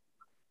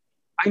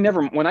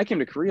never, when I came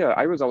to Korea,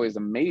 I was always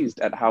amazed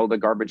at how the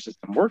garbage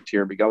system worked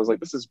here, because I was like,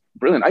 this is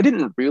brilliant. I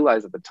didn't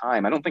realize at the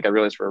time, I don't think I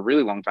realized for a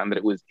really long time, that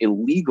it was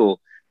illegal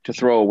to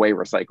throw away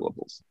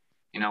recyclables.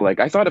 Like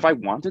I thought if I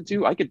wanted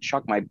to, I could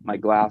chuck my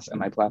glass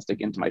and my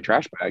plastic into my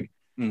trash bag.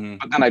 Mm-hmm.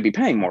 But then I'd be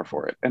paying more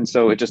for it. And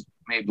so it just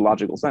made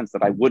logical sense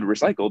that I would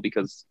recycle,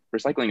 because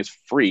recycling is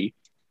free,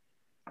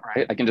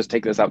 right? I can just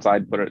take this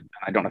outside, put it, and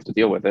I don't have to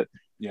deal with it.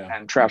 Yeah.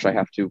 And trash I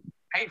have to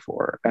pay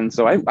for. And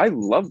so I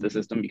love the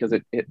system because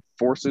it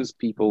forces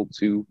people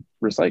to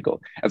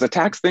recycle. As a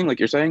tax thing, like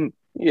you're saying,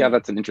 yeah,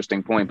 that's an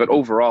interesting point. But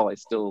overall, I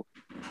still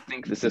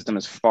think the system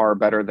is far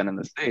better than in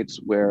the States,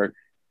 where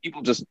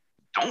people just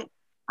don't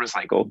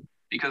recycle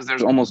because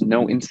there's almost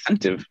no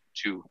incentive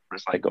to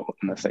recycle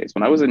in the States.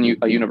 When I was a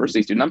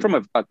university student, I'm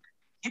from a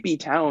hippie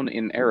town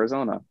in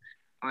Arizona.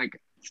 Like,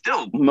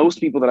 still, most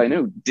people that I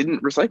knew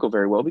didn't recycle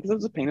very well because it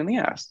was a pain in the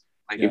ass.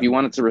 Like, if you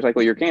wanted to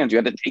recycle your cans, you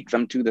had to take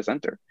them to the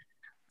center.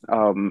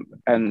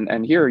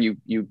 And here you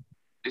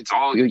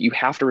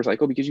have to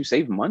recycle because you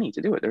save money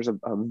to do it. There's a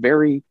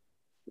very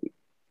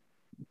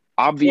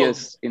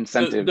obvious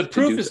incentive. The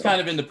proof is kind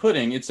of in the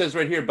pudding. It says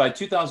right here, by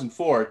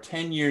 2004,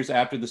 10 years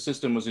after the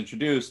system was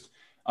introduced,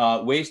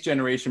 waste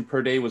generation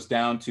per day was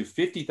down to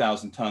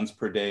 50,000 tons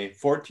per day,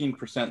 14%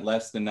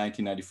 less than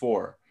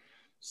 1994.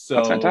 So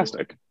that's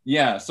fantastic.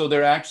 Yeah. So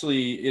they're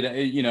actually,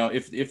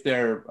 if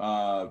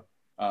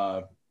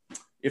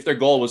their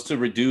goal was to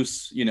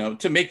reduce,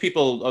 to make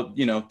people,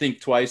 think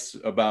twice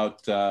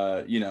about,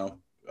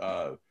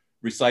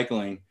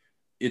 recycling,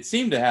 it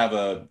seemed to have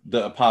a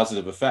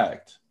positive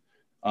effect.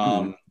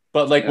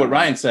 But like what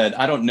Ryan said,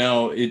 I don't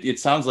know. It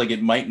sounds like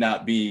it might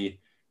not be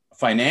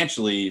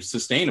financially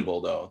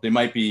sustainable, though. They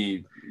might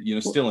be,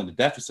 still in the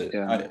deficit.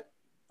 Yeah.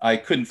 I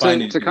couldn't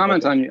find to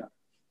comment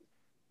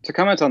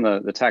on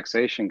the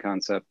taxation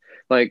concept.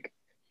 Like,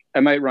 I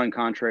might run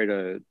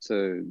contrary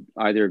to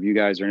either of you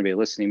guys or anybody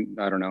listening.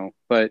 I don't know,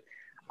 but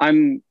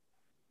I'm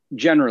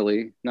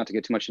generally, not to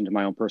get too much into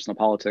my own personal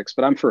politics,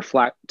 but I'm for a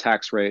flat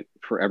tax rate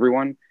for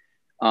everyone,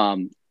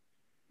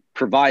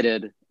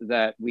 provided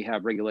that we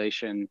have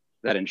regulation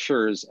that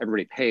ensures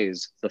everybody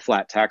pays the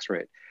flat tax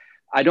rate.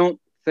 I don't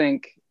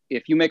think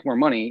if you make more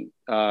money,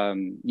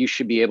 you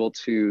should be able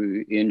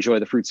to enjoy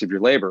the fruits of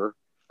your labor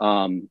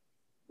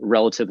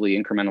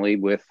relatively incrementally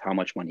with how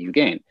much money you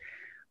gain.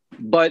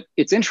 But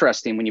it's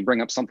interesting when you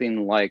bring up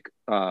something like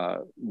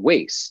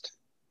waste,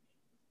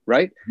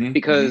 right? Mm-hmm.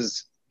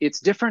 Because it's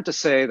different to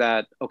say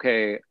that,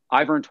 okay,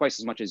 I've earned twice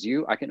as much as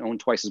you. I can own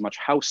twice as much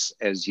house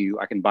as you.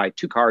 I can buy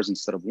 2 cars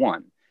instead of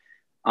 1.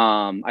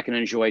 I can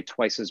enjoy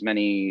twice as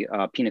many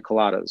pina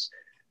coladas.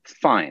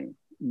 Fine.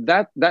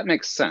 That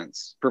makes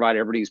sense, provided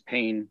everybody's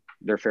paying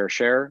their fair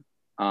share.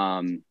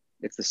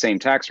 It's the same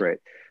tax rate.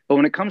 But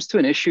when it comes to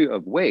an issue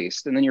of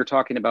waste, and then you're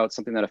talking about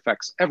something that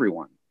affects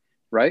everyone,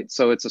 right?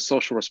 So it's a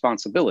social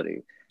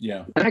responsibility.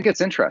 Yeah. Then it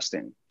gets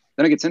interesting.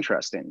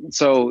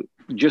 So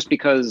just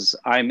because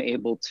I'm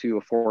able to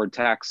afford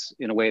tax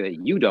in a way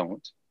that you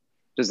don't,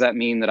 does that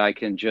mean that I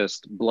can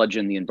just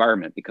bludgeon the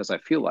environment because I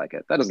feel like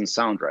it? That doesn't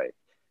sound right.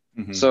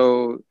 Mm-hmm.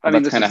 So I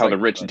mean, that's kind of how the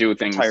rich do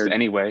things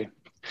anyway,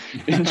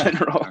 in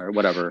general, or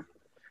whatever.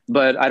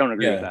 But I don't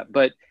agree with that.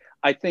 But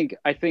I think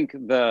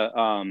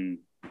the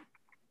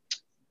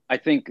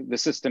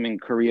system in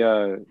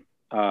Korea,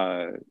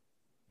 I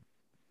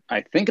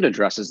think it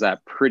addresses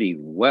that pretty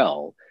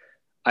well.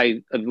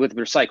 With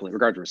recycling,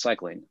 regard to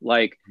recycling,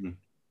 like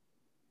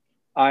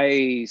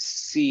I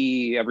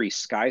see every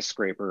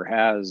skyscraper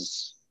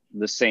has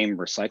the same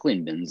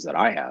recycling bins that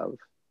I have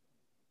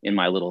in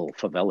my little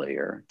favela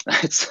here.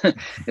 It's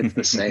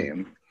the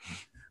same.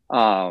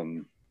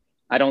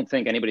 I don't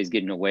think anybody's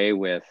getting away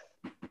with,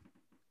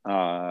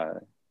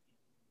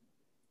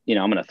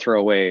 I'm going to throw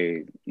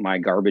away my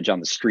garbage on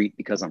the street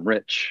because I'm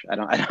rich. I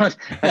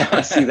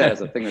don't see that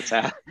as a thing that's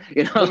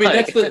happening. I mean,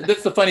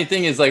 that's the funny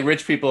thing is, like,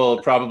 rich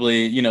people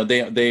probably,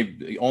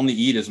 they only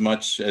eat as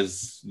much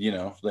as,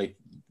 like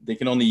they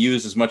can only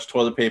use as much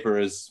toilet paper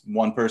as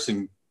one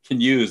person can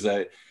use.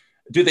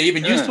 Do they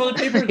even use toilet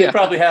paper? They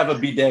probably have a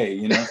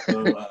bidet,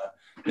 so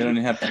they don't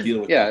even have to deal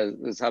with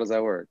that. How does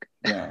that work?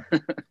 Yeah.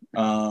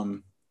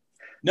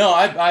 No,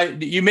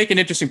 you make an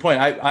interesting point.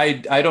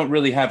 I don't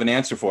really have an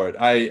answer for it.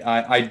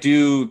 I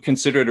do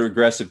consider it a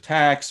regressive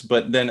tax,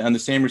 but then on the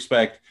same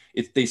respect,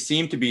 they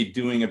seem to be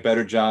doing a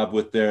better job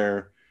with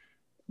their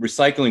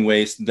recycling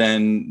waste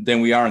than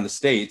we are in the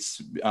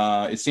States.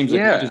 It seems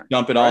like they just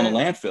dump it all in the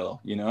landfill,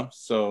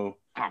 so.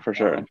 Oh, for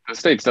sure. The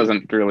States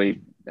doesn't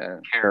really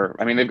care.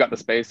 I mean, they've got the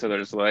space, so they're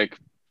just like,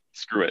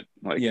 screw it.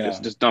 Like,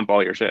 just dump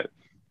all your shit.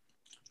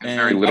 There's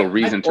very little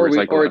reason to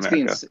recycle in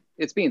America.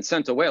 It's being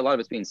sent away. A lot of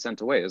it's being sent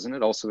away, isn't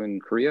it? Also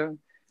in Korea,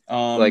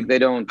 like they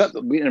don't.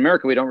 In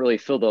America, we don't really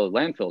fill the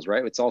landfills,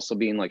 right? It's also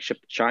being like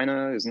shipped to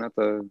China. Isn't that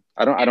the?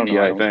 I don't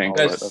know. I think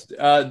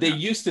they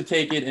used to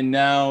take it, and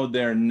now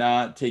they're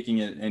not taking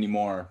it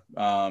anymore.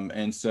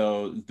 And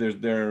so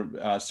there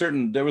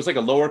was like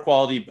a lower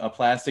quality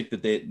plastic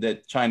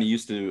that China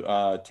used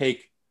to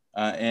take,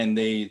 and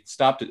they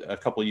stopped it a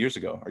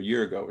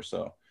year ago or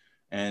so,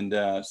 and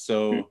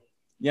so.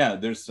 Yeah,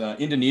 there's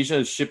Indonesia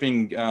is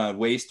shipping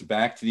waste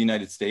back to the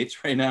United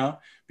States right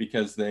now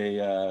because they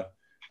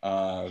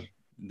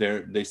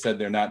said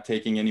they're not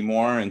taking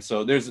anymore, and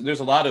so there's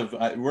a lot of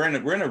we're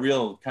in a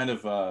real kind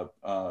of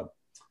I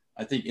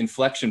think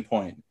inflection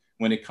point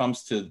when it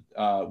comes to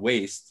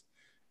waste,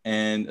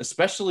 and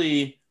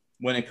especially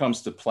when it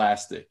comes to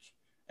plastic.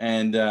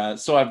 And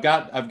so I've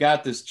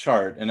got this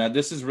chart, and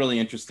this is really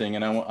interesting,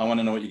 and I want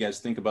to know what you guys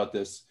think about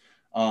this.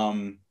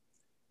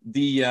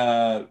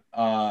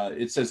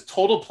 It says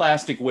total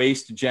plastic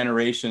waste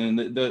generation,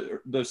 and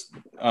the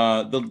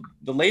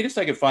latest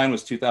I could find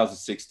was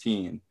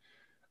 2016,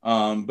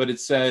 but it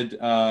said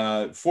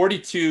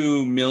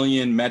 42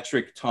 million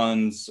metric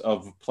tons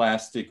of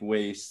plastic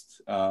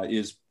waste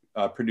is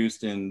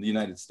produced in the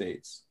United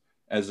States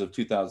as of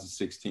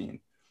 2016,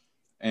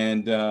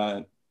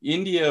 and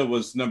India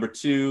was number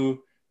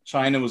 2,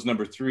 China was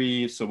number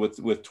 3, so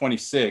with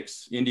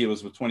 26, India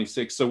was with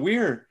 26, so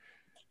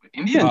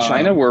India and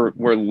China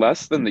were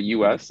less than the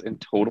U.S. in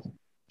total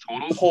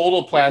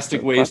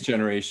plastic waste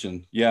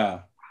generation.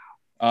 Yeah,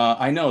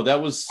 I know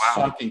that was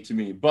shocking to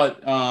me, but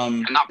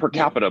and not per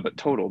capita, but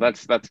total.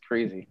 That's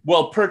crazy.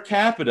 Well, per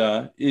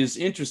capita is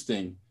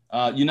interesting.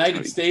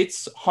 United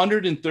States,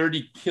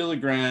 130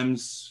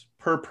 kilograms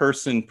per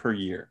person per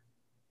year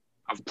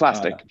of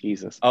plastic.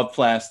 Jesus, of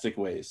plastic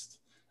waste.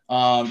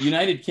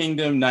 United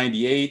Kingdom,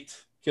 98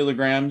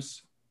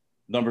 kilograms.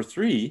 Number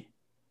 3,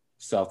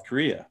 South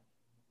Korea.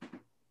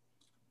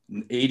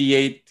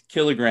 88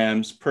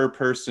 kilograms per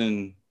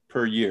person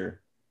per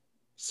year.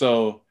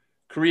 So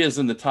Korea's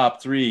in the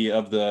top 3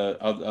 of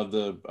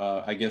the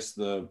I guess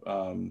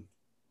the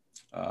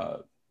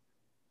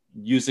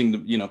using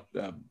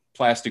the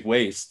plastic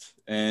waste,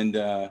 and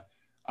it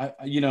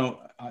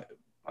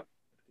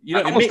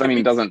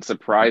doesn't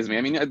surprise me.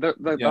 I mean,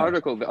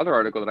 the other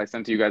article that I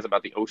sent to you guys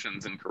about the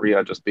oceans in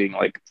Korea just being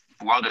like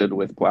flooded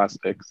with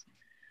plastics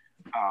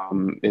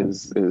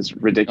is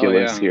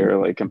ridiculous here,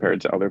 like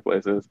compared to other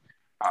places.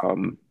 I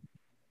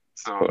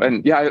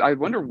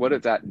wonder what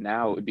it's at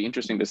now. It'd be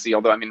interesting to see,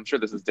 although I mean, I'm sure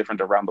this is different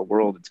around the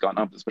world. It's gone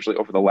up, especially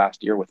over the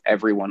last year with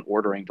everyone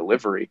ordering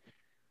delivery,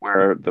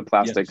 where the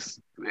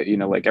plastics,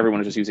 like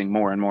everyone is just using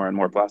more and more and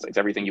more plastics.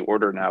 Everything you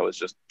order now is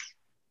just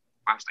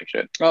plastic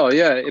shit. Oh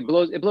yeah, it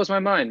blows my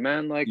mind,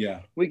 man. Like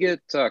we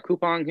get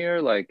Coupang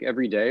here like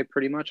every day,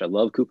 pretty much. I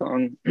love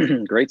Coupang.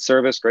 Great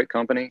service, great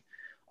company,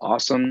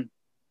 awesome.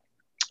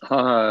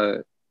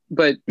 But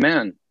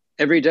man,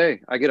 every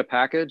day I get a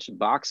package,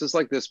 boxes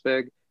like this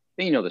big.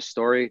 And you know the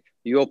story.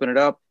 You open it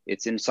up,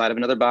 it's inside of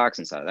another box.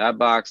 Inside of that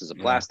box is a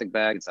plastic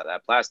bag. Inside of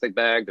that plastic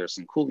bag, there's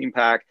some cooling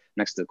pack.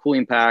 Next to the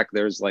cooling pack,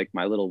 there's like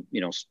my little,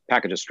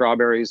 package of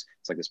strawberries.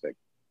 It's like this big.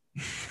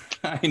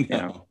 I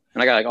know.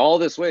 And I got like all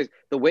this waste.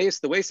 The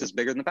waste is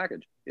bigger than the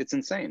package. It's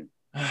insane.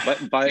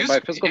 But by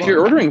physical. If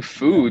you're ordering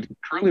food,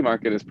 Curly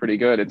Market is pretty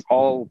good. It's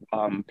all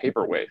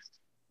paper waste.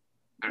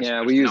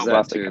 We use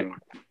that too. Anymore.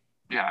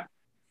 Yeah.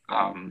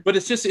 But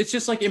it's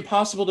just like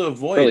impossible to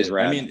avoid.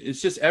 I mean,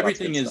 it's just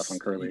everything is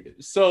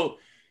so.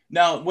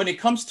 Now, when you're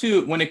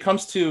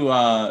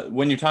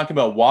talking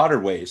about water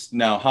waste,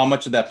 now how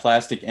much of that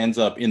plastic ends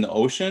up in the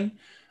ocean?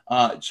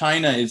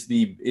 China is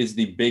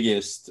the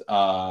biggest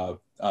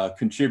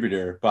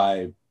contributor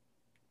by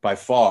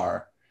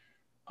far.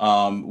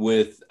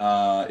 With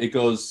it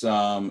goes.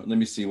 Let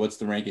me see. What's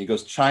the ranking? It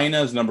goes.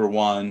 China's number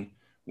one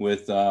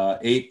with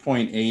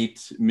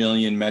 8.8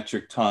 million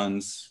metric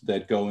tons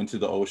that go into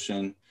the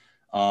ocean.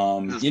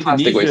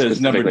 Indonesia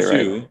is number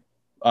two.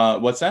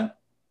 Right? What's that?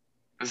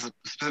 This is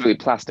specifically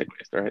plastic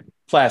waste, right?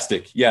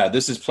 Plastic. Yeah,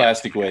 this is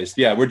plastic waste.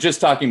 Yeah, we're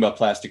just talking about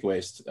plastic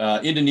waste.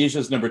 Indonesia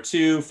is number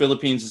two.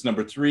 Philippines is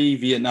number three.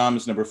 Vietnam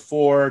is number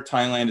four.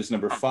 Thailand is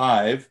number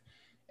five.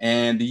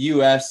 And the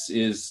U.S.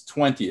 is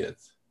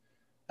 20th.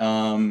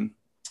 I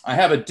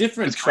have a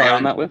different chart. Korea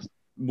on that list?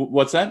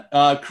 What's that?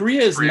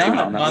 Korea is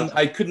not on.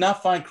 I could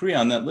not find Korea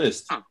on that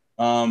list.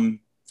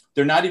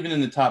 They're not even in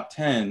the top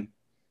 10.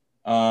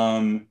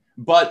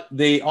 But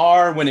they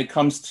are when it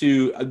comes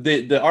to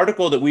the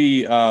article that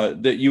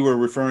that you were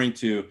referring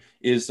to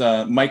is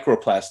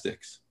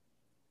microplastics.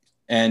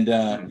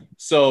 And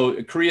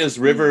so Korea's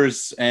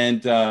rivers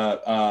and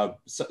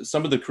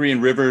some of the Korean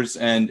rivers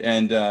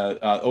and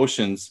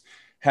oceans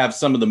have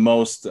some of the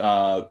most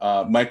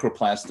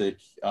microplastic,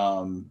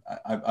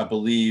 I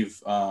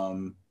believe.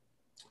 I'm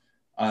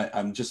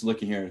just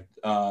looking here.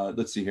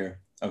 Let's see here.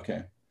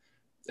 Okay.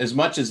 As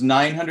much as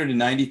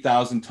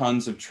 990,000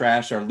 tons of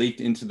trash are leaked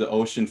into the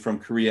ocean from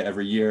Korea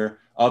every year.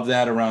 Of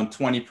that, around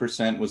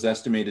 20% was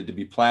estimated to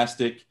be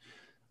plastic.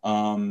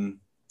 So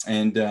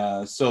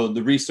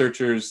the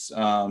researchers,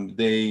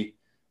 they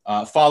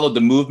followed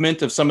the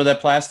movement of some of that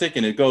plastic,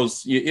 and it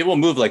will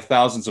move like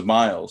thousands of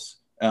miles.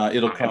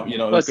 It'll come,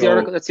 that's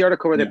the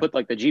article where they put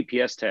like the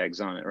GPS tags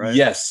on it, right?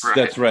 Yes,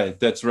 that's right.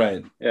 That's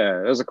right.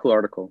 Yeah, that was a cool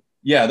article.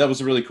 Yeah, that was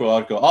a really cool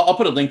article. I'll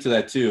put a link to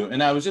that too.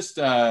 And I was just,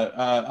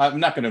 I'm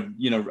not going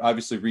to,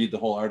 obviously read the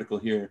whole article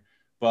here,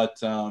 but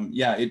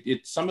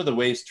it some of the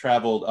waste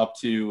traveled up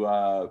to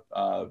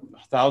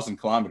 1,000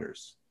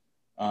 kilometers,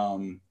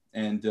 and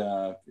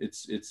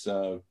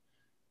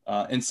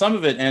some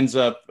of it ends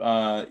up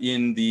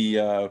in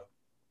that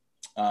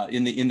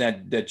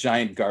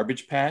giant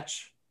garbage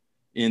patch.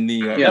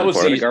 That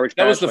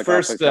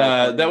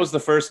was the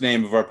first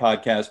name of our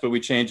podcast, but we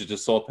changed it to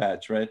Soul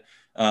Patch, right?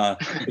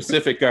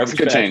 Pacific garbage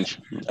patch. Change.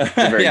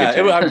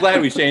 I'm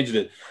glad we changed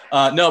it.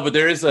 No, but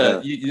there is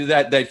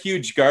that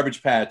huge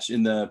garbage patch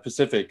in the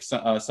Pacific.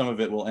 Some of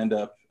it will end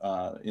up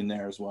in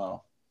there as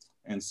well.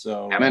 And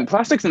so,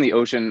 plastics in the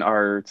ocean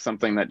are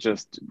something that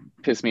just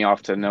piss me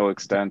off to no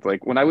extent.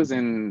 Like when I was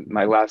in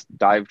my last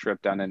dive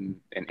trip down in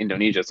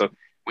Indonesia. So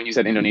when you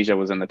said Indonesia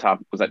was in the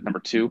top, was that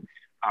number two?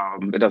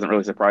 It doesn't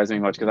really surprise me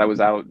much because I was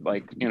out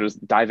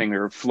just diving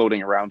or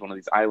floating around one of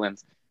these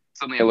islands.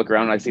 Suddenly I look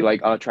around and I see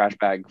like a trash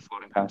bag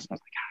floating past. And I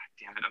was like, God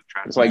damn it, a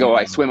trash. So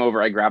I swim over,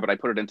 I grab it, I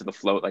put it into the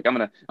float. Like I'm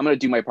gonna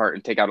do my part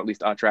and take out at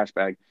least a trash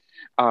bag.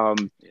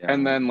 And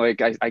then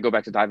like I go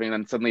back to diving, and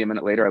then suddenly a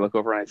minute later I look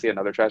over and I see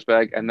another trash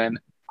bag, and then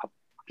a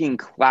fucking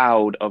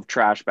cloud of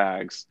trash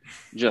bags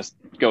just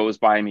goes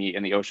by me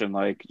in the ocean,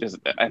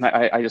 and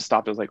I just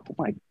stopped. I was like, oh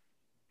my.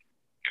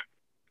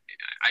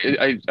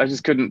 I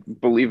just couldn't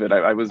believe it.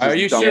 I was.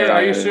 Just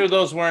Are you sure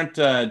those weren't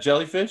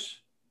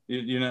jellyfish?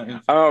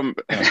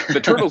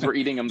 The turtles were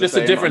eating them. Just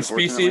a different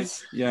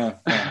species. Yeah.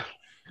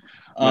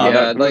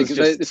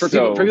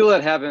 For people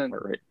that haven't,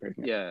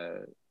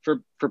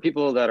 for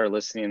people that are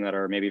listening that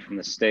are maybe from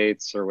the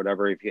States or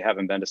whatever, if you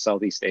haven't been to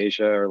Southeast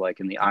Asia or like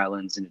in the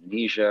islands,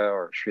 Indonesia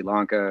or Sri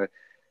Lanka,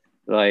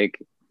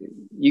 like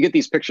you get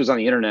these pictures on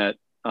the internet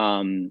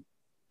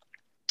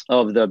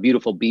of the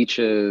beautiful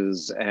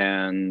beaches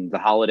and the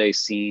holiday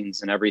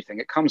scenes and everything.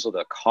 It comes with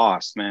a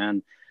cost,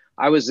 man.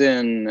 I was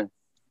there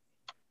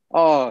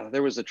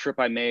was a trip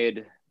I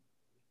made,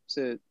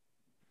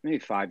 maybe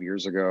 5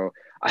 years ago.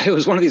 It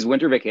was one of these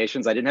winter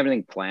vacations. I didn't have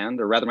anything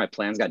planned, or rather my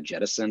plans got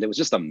jettisoned. It was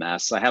just a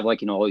mess. I have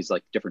all these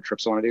different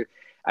trips I want to do.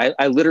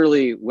 I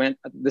literally went,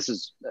 this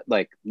is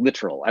like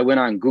literal. I went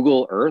on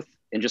Google Earth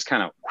and just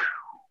kind of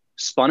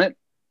spun it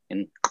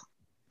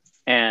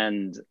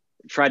and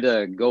tried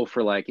to go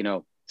for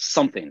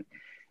something.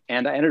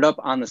 And I ended up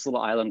on this little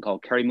island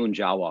called Karimun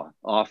Jawa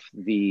off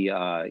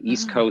the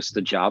east coast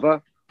of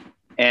Java.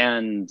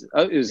 And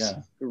it was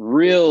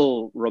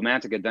real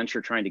romantic adventure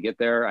trying to get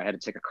there. I had to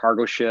take a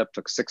cargo ship,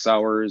 took 6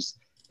 hours,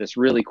 this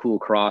really cool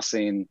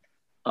crossing.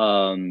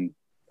 And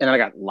I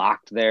got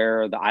locked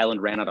there. The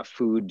island ran out of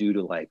food due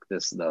to the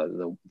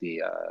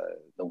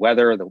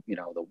weather, the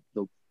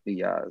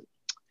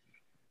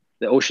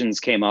oceans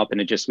came up,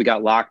 and we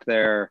got locked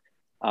there.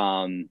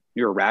 We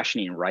were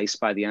rationing rice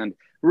by the end.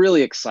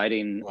 Really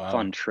exciting,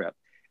 fun trip.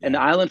 Yeah. And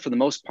the island, for the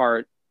most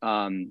part,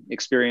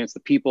 experienced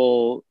the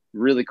people,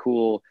 really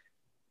cool.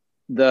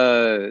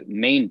 The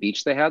main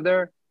beach they had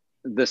there,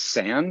 the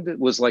sand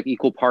was like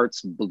equal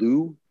parts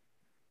blue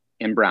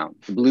and brown.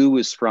 The blue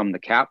is from the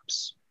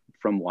caps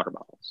from water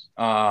bottles.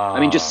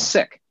 I mean, just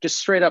sick, just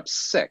straight up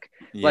sick.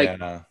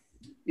 Yeah.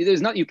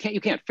 There's not, you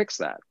can't fix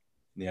that.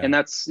 Yeah. And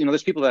that's,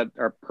 there's people that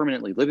are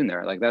permanently living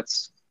there. Like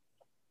that's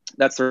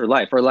their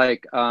life. Or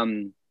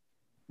the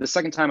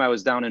second time I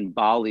was down in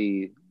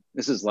Bali,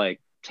 this is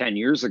 10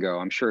 years ago.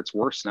 I'm sure it's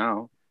worse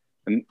now.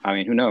 I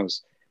mean, who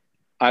knows?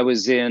 I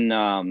was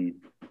on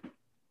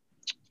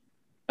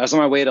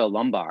my way to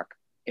Lombok,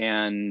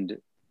 and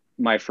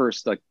my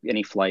first like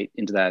any flight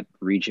into that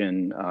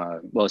region.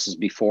 Well, this is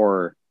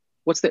before.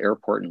 What's the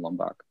airport in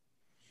Lombok?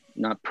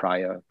 Not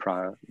Praia.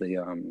 The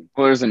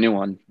Well, there's a new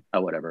one. Oh,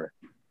 whatever.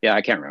 Yeah,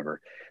 I can't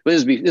remember.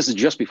 But this is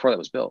just before that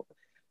was built.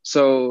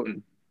 So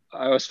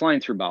I was flying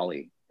through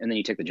Bali, and then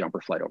you take the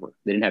jumper flight over.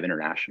 They didn't have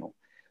international,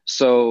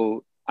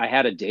 so I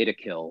had a day to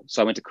kill.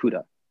 So I went to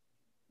Kuta,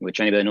 which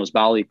anybody that knows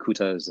Bali.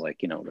 Kuta is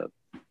like, you know,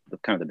 the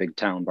kind of the big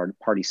town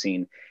party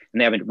scene, and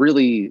they have a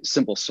really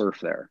simple surf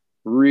there,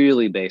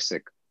 really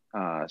basic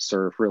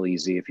surf, real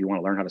easy. If you want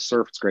to learn how to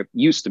surf, it's great.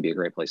 Used to be a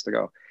great place to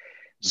go.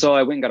 So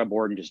I went and got a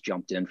board and just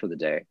jumped in for the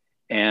day,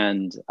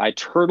 and I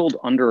turtled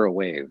under a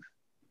wave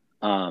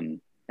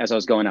as I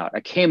was going out.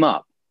 I came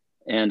up,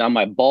 and on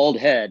my bald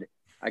head,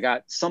 I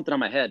got something on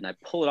my head, and I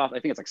pull it off. I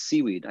think it's like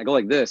seaweed. I go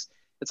like this.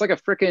 It's like a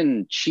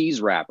freaking cheese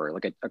wrapper,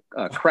 like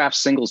a Kraft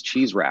Singles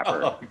cheese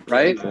wrapper,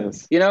 right?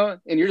 Goodness. You know,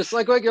 and you're just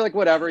like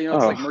whatever, you know,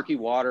 it's like murky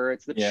water,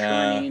 it's the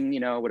churning, you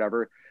know,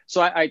 whatever.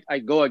 So I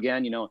go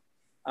again, you know,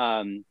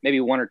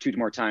 maybe one or two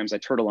more times. I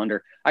turtle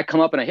under. I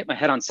come up and I hit my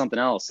head on something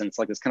else, and it's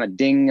like this kind of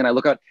ding, and I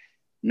look out.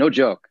 No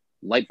joke,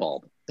 light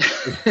bulb.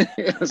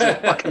 It was a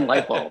fucking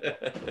light bulb.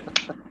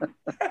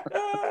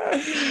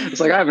 It's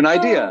like I have an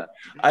idea.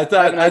 I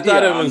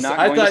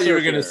thought you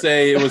were gonna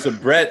say it was a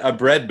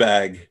bread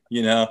bag.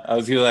 You know, I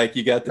was gonna like,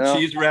 you got the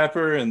cheese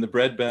wrapper and the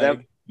bread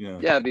bag.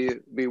 Yeah,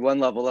 be one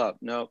level up.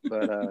 No,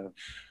 but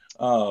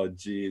oh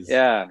geez.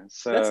 Yeah.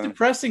 So that's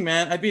depressing,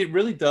 man. I mean, it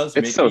really does.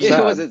 It's so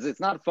sad. It's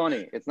not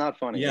funny. It's not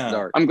funny. Yeah. It's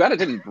dark. I'm glad it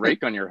didn't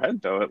break on your head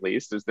though. At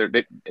least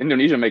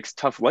Indonesia makes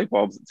tough light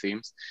bulbs, it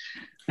seems.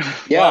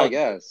 Yeah, well, I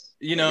guess.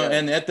 You know,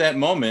 and at that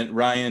moment,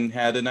 Ryan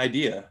had an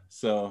idea.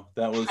 So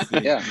that was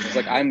yeah. It's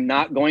like, I'm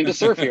not going to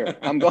surf here.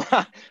 I'm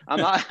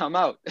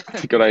out.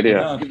 That's a good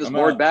idea. Give this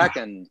board back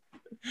and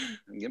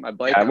get my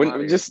bike.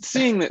 Yeah, just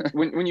seeing that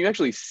when you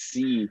actually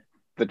see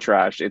the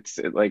trash, it's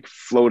like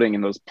floating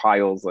in those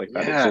piles like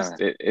that.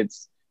 Yeah.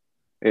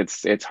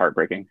 It's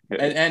heartbreaking.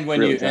 And when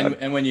really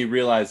and when you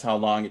realize how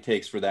long it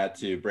takes for that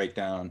to break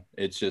down,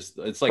 it's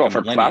like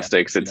for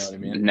plastics, it's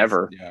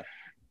never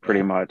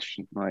pretty much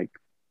like.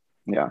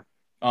 Yeah.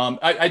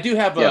 I do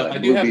have the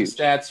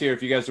stats here.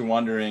 If you guys are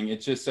wondering,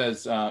 it just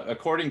says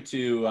according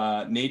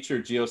to Nature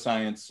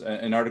Geoscience,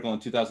 an article in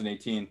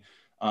 2018,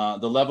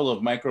 the level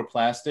of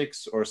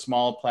microplastics or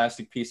small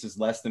plastic pieces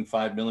less than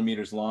 5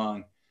 millimeters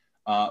long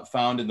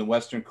found in the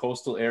western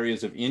coastal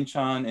areas of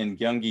Incheon and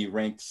Gyeonggi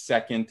ranked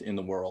second in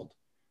the world.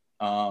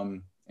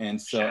 And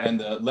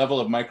the level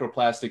of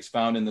microplastics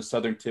found in the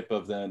southern tip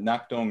of the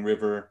Nakdong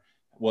River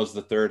was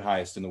the third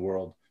highest in the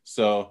world.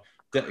 So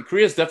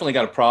Korea's definitely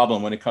got a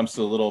problem when it comes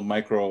to the little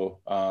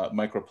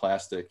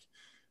microplastic.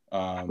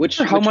 Which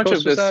how much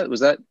of this was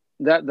that?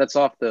 That's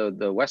off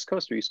the west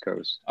coast or east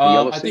coast?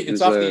 I think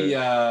it's off the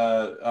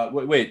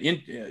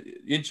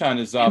Incheon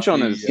is off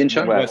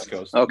the west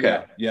coast.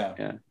 Okay.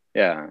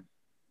 Yeah.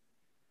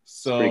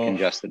 So pretty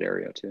congested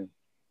area too.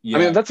 Yeah.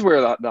 I mean, that's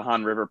where the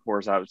Han River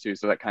pours out too,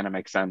 so that kind of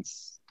makes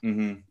sense.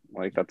 Mm-hmm.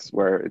 Like that's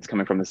where it's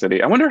coming from the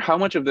city. I wonder how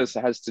much of this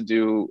has to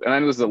do, and I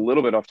know this is a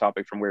little bit off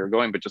topic from where you're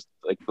going, but just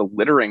like the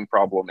littering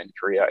problem in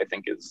Korea, I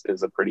think is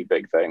a pretty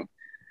big thing.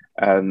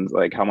 And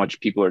like how much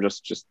people are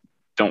just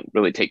don't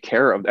really take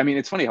care of. I mean,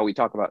 it's funny how we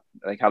talk about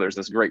like how there's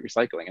this great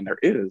recycling, and there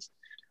is,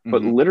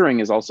 but littering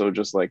is also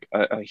just like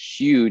a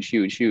huge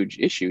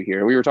issue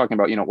here. We were talking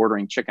about,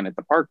 ordering chicken at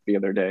the park the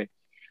other day.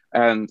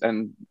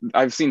 And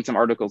I've seen some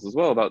articles as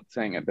well about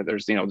saying that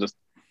there's, just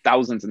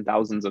thousands and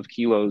thousands of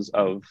kilos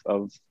of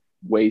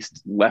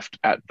waste left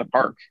at the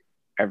park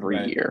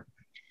every year.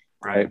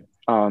 Right.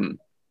 And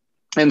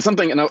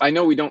something, and I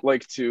know we don't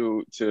like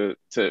to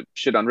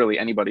shit on really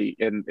anybody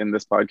in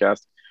this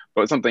podcast,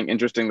 but something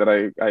interesting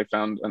that I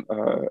found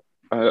an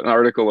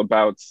article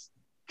about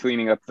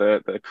cleaning up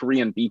the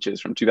Korean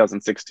beaches from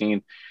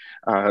 2016.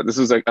 This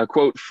is a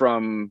quote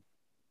from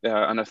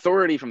an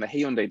authority from the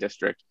Haeundae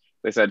district.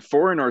 They said,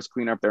 foreigners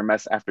clean up their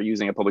mess after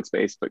using a public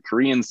space, but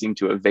Koreans seem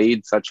to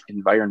evade such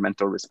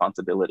environmental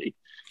responsibility.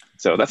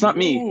 So that's not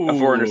me, a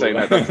foreigner saying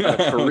that.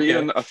 That's a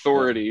Korean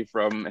authority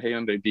from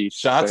Haeundae Beach.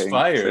 Shots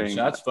fired.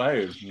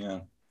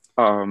 Yeah.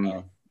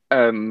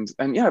 And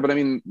yeah, but I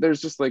mean,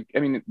 there's just like,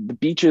 the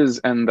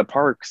beaches and the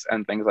parks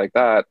and things like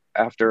that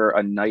after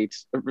a night,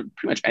 or pretty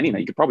much any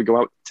night, you could probably go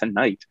out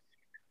tonight.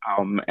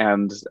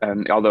 And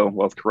although,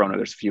 well, with Corona,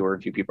 there's few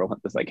people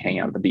just like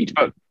hanging out at the beach,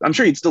 but I'm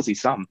sure you'd still see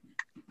some.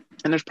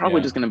 And there's probably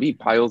just going to be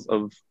piles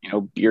of,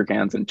 beer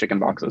cans and chicken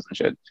boxes and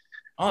shit.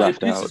 Oh, it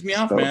pisses me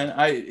off, man.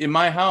 In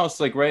my house,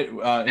 like right in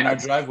our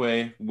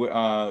driveway,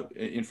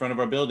 in front of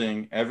our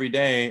building, every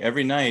day,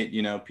 every night,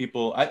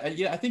 people.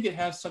 I think it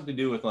has something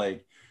to do with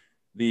like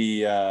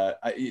the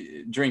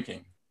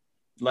drinking.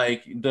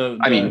 Like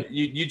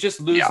you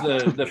just lose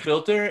the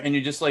filter, and you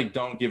just like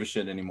don't give a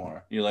shit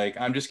anymore. You're like,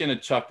 I'm just gonna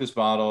chuck this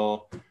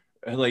bottle.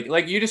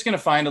 Like you're just gonna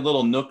find a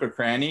little nook or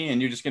cranny, and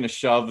you're just gonna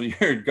shove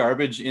your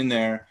garbage in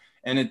there.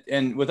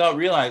 And without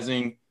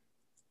realizing,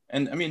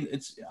 and I mean,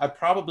 I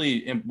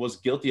probably was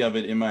guilty of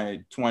it in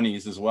my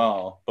 20s as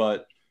well,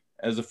 but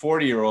as a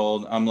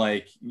 40-year-old, I'm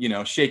like,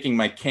 shaking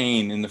my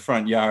cane in the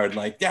front yard,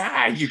 like,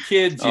 you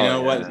kids,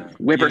 what,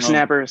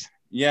 whippersnappers.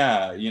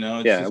 Yeah,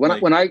 it's Yeah,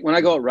 just when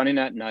I go out running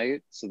at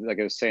night, so like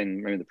I was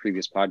saying maybe in the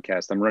previous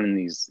podcast, I'm running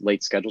these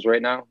late schedules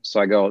right now. So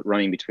I go out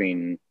running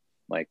between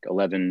like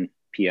 11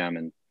 p.m.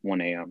 and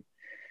 1 a.m.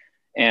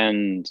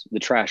 and the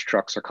trash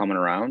trucks are coming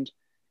around.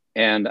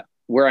 And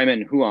where I'm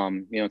in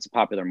Huam, it's a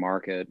popular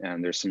market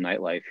and there's some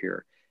nightlife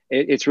here.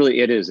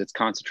 It's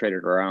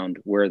concentrated around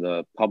where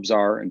the pubs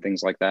are and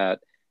things like that.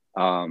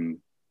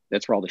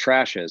 That's where all the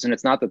trash is. And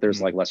it's not that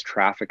there's like less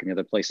traffic in the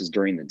other places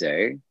during the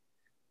day,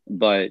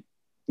 but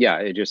yeah,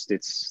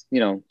 it's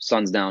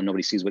sun's down,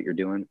 nobody sees what you're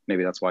doing.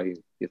 Maybe that's why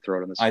you throw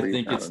it on the street. I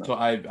think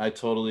I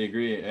totally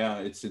agree. Yeah,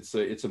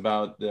 it's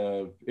about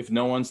if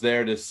no one's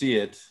there to see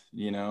it,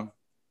 No.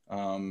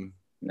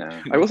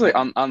 I will say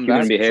on Human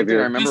that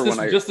behavior. I remember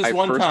just this I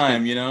one first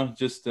time, came,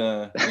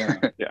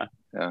 yeah.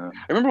 I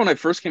remember when I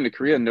first came to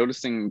Korea,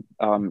 noticing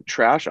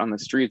trash on the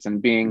streets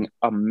and being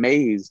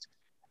amazed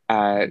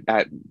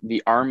at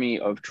the army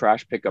of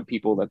trash pickup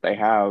people that they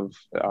have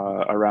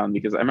around.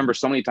 Because I remember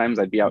so many times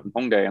I'd be out in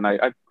Hongdae, and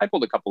I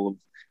pulled a couple of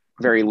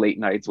very late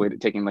nights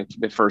taking like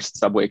the first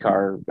subway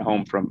car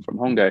home from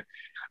Hongdae.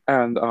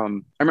 And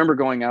I remember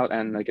going out,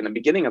 and like in the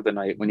beginning of the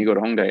night, when you go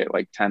to Hongdae at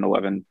like 10,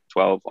 11,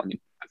 12, at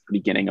the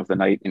beginning of the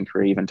night in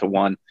Korea, even to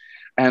 1,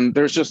 and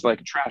there's just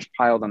like trash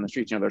piled on the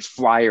streets. There's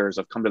flyers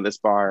of come to this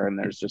bar, and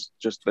there's just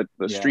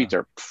the streets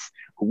are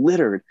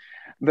littered.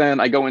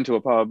 Then I go into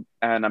a pub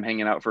and I'm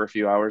hanging out for a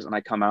few hours, and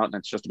I come out and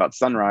it's just about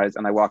sunrise,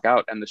 and I walk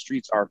out and the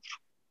streets are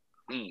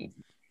clean.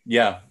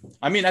 Yeah,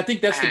 I mean, I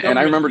think that's the and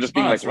I remember just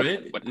being response,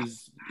 like, right?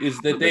 Is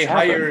that they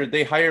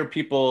hire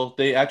people.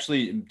 They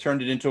actually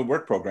turned it into a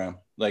work program.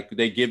 Like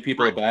they give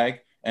people a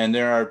bag, and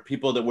there are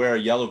people that wear a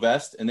yellow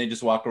vest, and they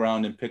just walk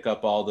around and pick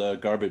up all the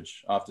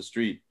garbage off the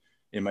street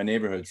in my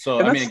neighborhood.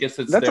 So I mean, I guess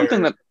that's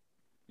something that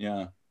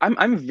yeah.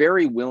 I'm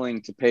very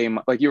willing to pay,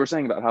 like you were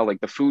saying about how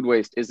like the food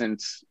waste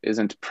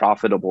isn't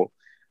profitable.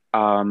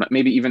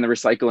 Maybe even the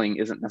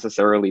recycling isn't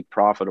necessarily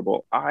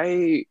profitable.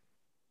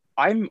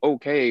 I'm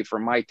okay for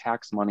my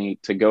tax money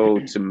to go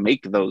to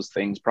make those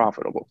things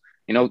profitable.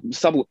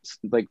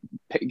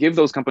 Give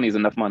those companies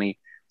enough money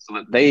so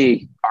that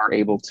they are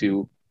able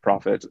to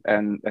profit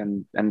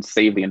and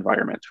save the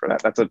environment for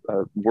that. That's a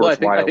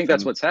worthwhile. I think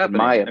that's what's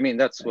happening.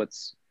 That's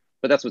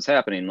what's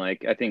happening.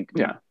 Like I think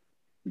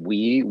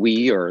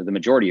we or the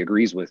majority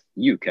agrees with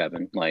you,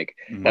 Kevin. Like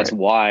that's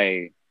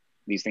why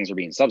these things are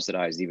being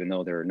subsidized, even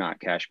though they're not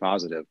cash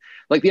positive.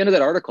 Like the end of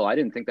that article, I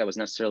didn't think that was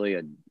necessarily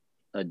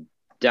a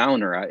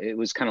downer. It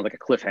was kind of like a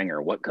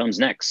cliffhanger. What comes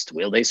next?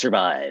 Will they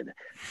survive?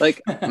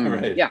 Like,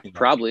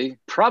 probably,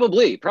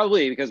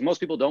 because most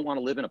people don't want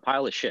to live in a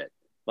pile of shit.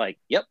 Like,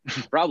 yep,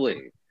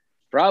 probably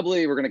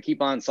we're going to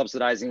keep on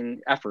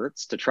subsidizing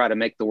efforts to try to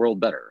make the world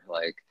better.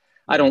 Like,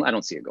 I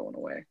don't see it going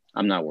away.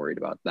 I'm not worried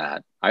about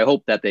that. I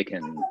hope that they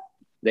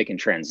can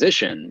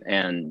transition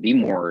and be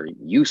more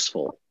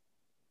useful,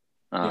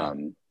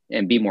 and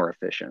be more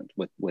efficient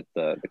with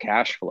the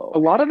cash flow. A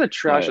lot of the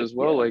trash as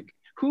well. Like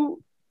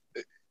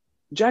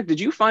Jack, did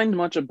you find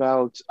much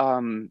about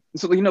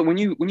so when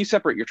you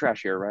separate your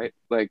trash here, right?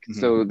 Like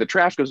so the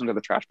trash goes into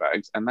the trash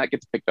bags, and that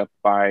gets picked up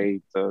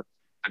by the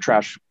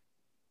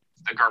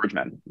garbage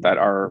men that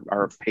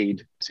are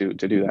paid to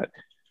do that.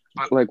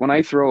 But like when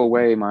I throw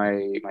away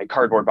my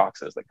cardboard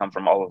boxes that come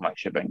from all of my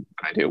shipping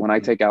that I do, when I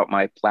take out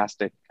my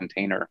plastic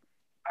container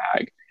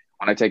bag,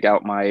 when I take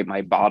out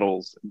my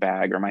bottles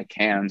bag or my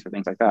cans or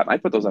things like that, and I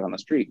put those out on the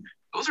street,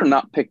 those are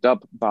not picked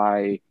up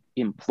by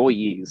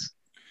employees.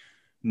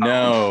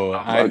 No,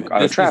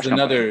 this is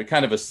another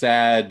kind of a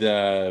sad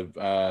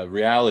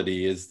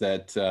reality, is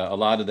that a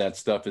lot of that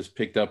stuff is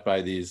picked up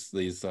by these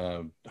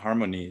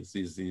harmonies,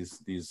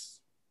 these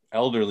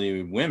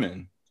elderly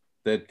women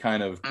that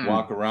kind of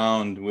walk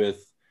around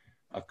with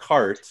a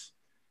cart,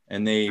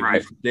 and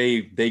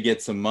they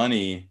get some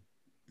money.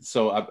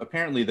 So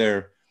apparently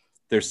their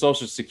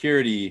Social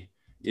Security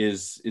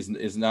is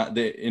not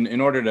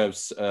in order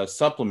to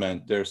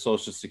supplement their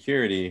Social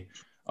Security.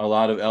 A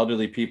lot of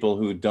elderly people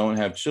who don't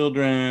have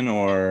children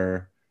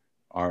or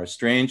are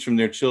estranged from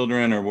their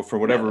children or for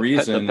whatever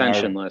reason, the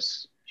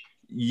pensionless.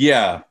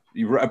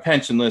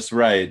 Pensionless,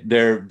 right?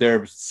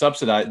 They're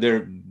subsidized.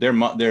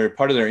 They're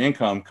part of their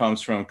income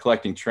comes from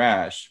collecting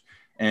trash,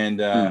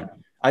 and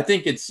I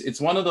think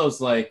it's one of those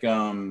like I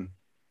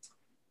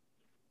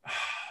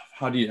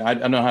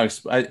don't know how to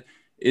explain.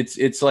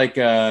 It's like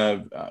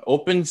a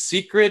open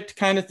secret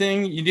kind of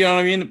thing. You know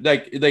what I mean?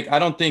 Like I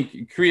don't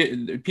think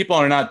people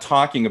are not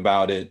talking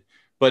about it,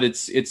 but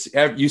it's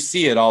you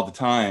see it all the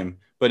time.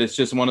 But it's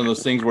just one of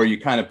those things where you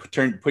kind of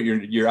put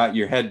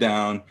your head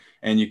down,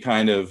 and you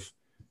kind of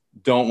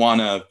don't want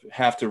to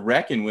have to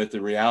reckon with the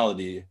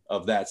reality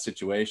of that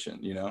situation.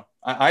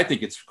 I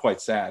think it's quite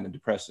sad and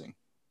depressing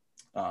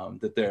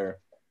that they're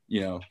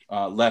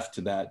left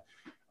to that.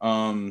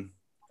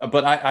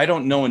 But I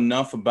don't know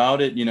enough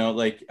about it,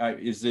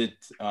 is it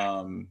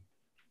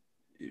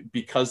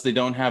because they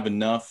don't have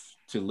enough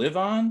to live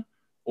on,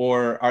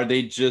 or are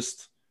they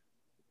just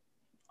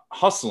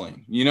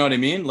hustling. You know what I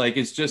mean? Like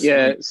it's just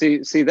Yeah.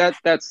 See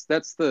that's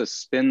the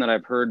spin that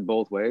I've heard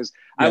both ways.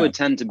 Yeah.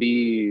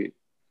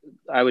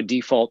 I would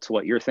default to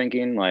what you're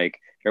thinking, like,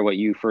 or what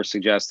you first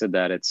suggested,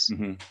 that it's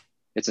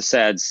a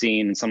sad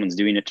scene and someone's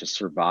doing it to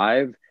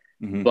survive.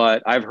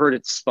 But I've heard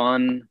it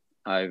spun.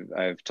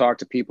 I've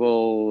talked to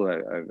people.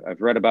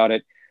 I've read about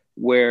it,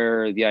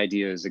 where the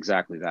idea is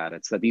exactly that.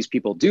 It's that these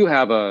people do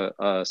have a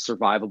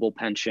survivable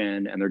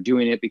pension, and they're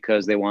doing it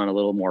because they want a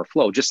little more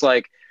flow. Just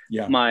like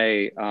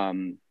my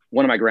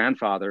one of my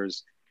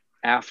grandfathers,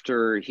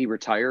 after he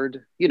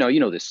retired, you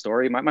know this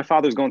story. My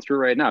father's going through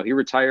right now. He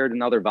retired, and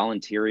now they're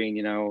volunteering.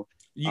 You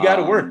got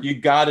to work. You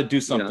got to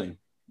do something.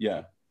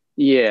 Yeah.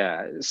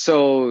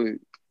 So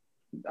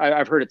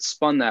I've heard it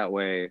spun that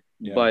way,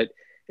 but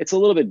it's a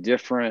little bit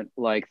different.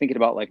 Like thinking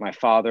about like my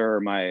father, or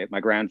my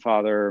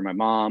grandfather, or my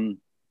mom,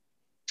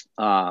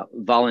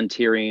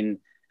 volunteering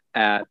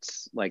at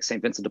like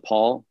St. Vincent de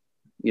Paul,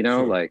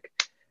 like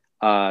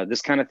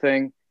this kind of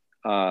thing,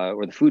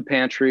 or the food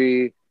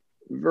pantry,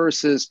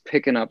 versus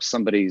picking up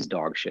somebody's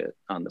dog shit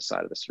on the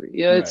side of the street.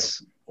 Yeah,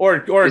 it's or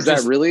is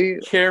just that really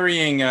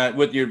carrying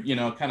with your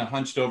kind of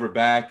hunched over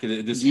back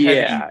this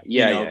yeah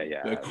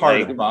cart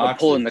like, of boxes,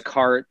 pulling the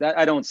cart. That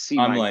I don't see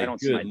I'm my like, I don't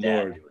see my dad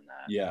Lord. doing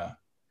that. Yeah,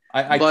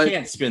 I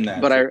can't spin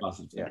that. But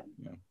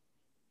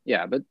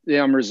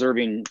I'm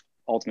reserving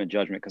ultimate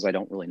judgment because I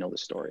don't really know the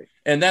story.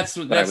 And that's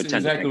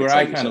exactly where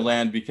I kind of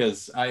land,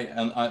 because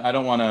I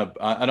don't want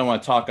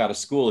to talk out of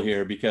school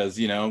here, because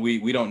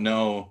we don't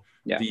know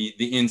the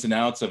ins and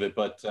outs of it,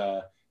 but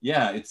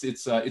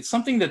it's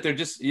something that they're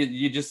just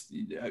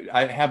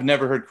I have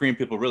never heard Korean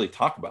people really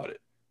talk about it.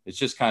 It's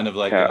just kind of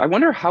like I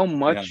wonder how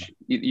much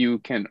you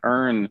can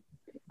earn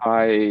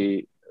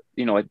by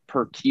like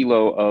per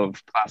kilo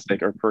of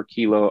plastic or per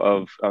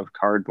kilo of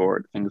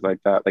cardboard, things like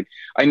that. Like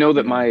I know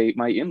that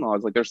my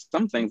in-laws, like there's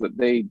some things that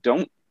they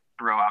don't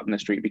throw out in the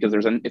street because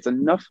it's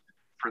enough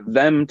for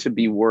them to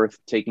be worth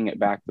taking it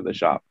back to the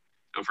shop.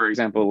 So for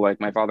example, like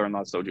my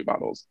father-in-law's soju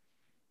bottles,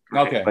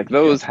 right? Okay, like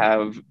those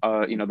have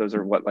those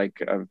are what,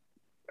 like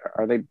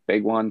are they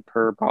big one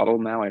per bottle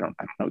now? I don't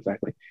know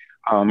exactly,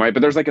 right,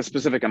 but there's like a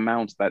specific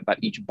amount that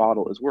each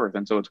bottle is worth,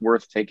 and so it's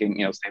worth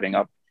taking, saving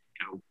up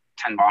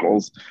 10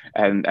 bottles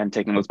and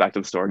taking those back to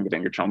the store and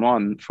getting your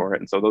chonwon for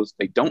it. And so those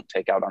they don't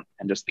take out on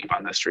and just leave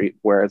on the street,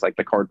 whereas like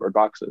the cardboard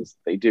boxes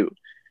they do.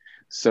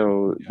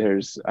 So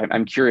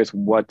I'm curious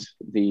what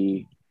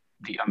the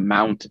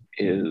amount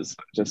is,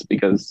 just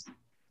because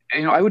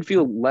I would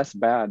feel less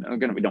bad.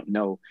 Again, we don't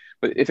know,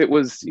 but if it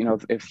was,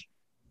 if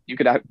you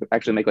could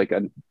actually make like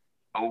an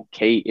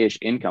okay-ish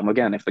income,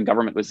 again, if the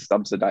government was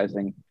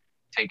subsidizing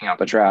taking out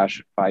the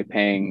trash by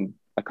paying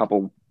a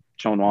couple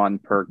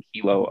chonwon per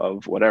kilo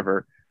of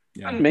whatever,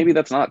 and maybe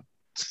that's not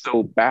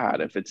so bad.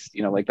 If it's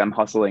like them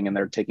hustling and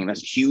they're taking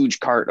this huge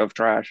cart of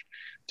trash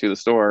to the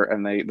store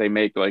and they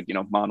make like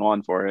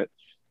manwon for it.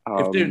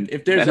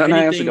 If there's and anything,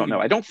 I also don't know.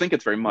 I don't think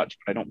it's very much,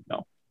 but I don't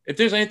know. If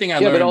there's anything I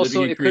learned but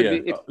also living in Korea,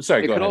 it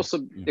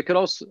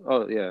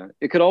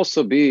could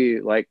also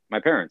be like my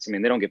parents. I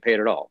mean, they don't get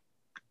paid at all.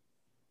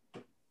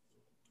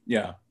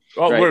 Yeah.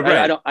 Oh,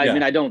 right.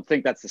 I don't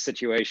think that's the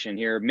situation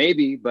here.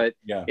 Maybe, but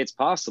it's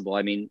possible.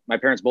 I mean, my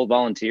parents both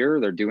volunteer.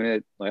 They're doing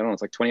it, I don't know,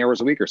 it's like 20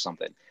 hours a week or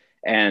something,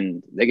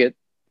 and they get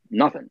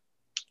nothing.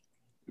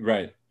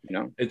 Right.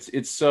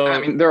 It's so.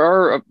 I mean, there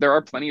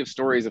are plenty of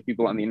stories of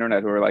people on the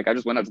internet who are like, I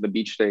just went out to the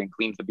beach today and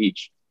cleaned the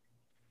beach.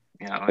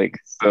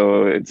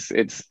 So it's.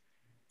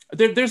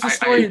 There's a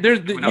story.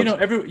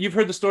 You've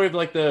heard the story of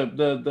like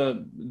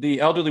the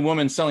elderly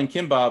woman selling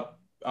kimbap.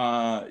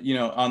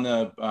 On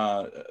the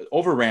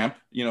over ramp,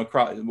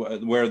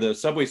 where the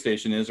subway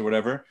station is or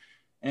whatever,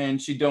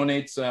 and she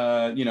donates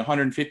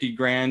 150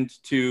 grand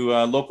to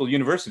a local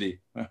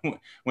university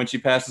when she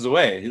passes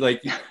away.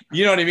 Like,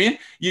 you know what I mean?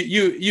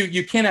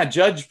 You cannot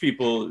judge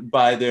people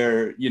by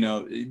their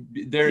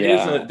there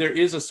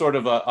is a sort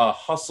of a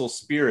hustle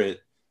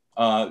spirit,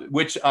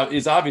 which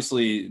is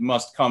obviously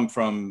must come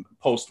from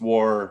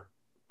post-war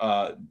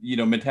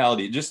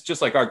mentality,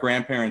 just like our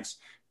grandparents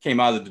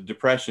came out of the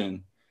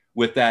Depression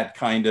with that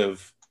kind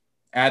of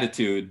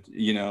attitude,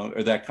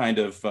 or that kind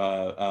of,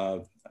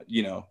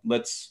 you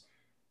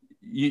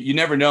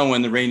never know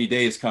when the rainy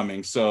day is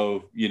coming.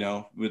 So,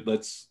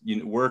 let's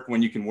work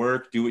when you can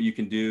work, do what you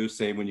can do,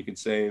 save when you can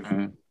save.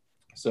 Mm-hmm.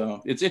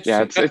 So it's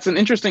interesting. Yeah, it's an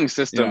interesting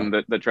system,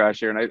 the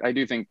trash here. And I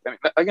do think,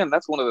 again,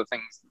 that's one of the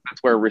things,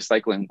 that's where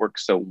recycling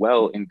works so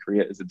well in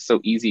Korea, is it's so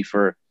easy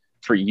for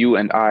you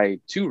and I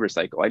to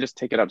recycle. I just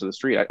take it out to the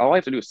street. All I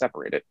have to do is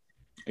separate it.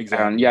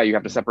 Exactly. And you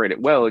have to separate it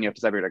well, and you have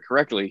to separate it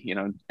correctly,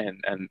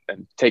 and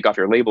take off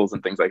your labels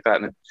and things like that.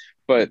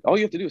 But all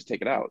you have to do is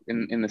take it out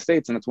in the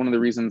States. And it's one of the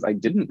reasons I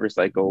didn't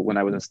recycle when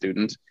I was a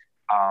student,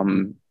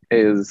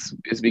 is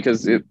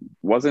because it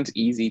wasn't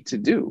easy to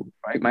do,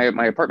 right?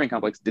 My apartment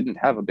complex didn't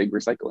have a big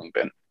recycling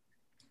bin.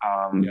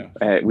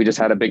 We just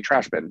had a big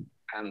trash bin.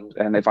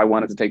 And if I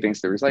wanted to take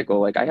things to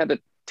recycle, like I had to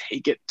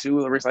take it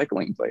to a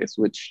recycling place,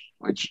 which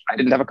I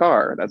didn't have a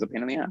car. That's a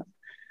pain in the ass.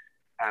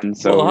 And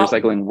so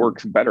recycling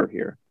works better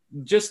here.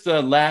 just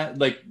but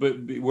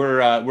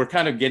we're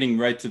kind of getting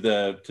right to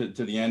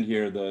the end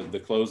here,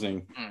 the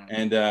closing,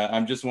 and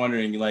I'm just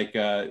wondering, like,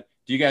 do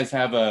you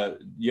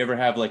ever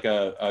have like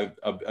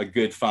a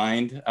good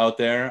find out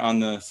there on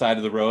the side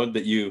of the road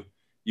that you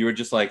were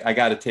just like, I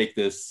got to take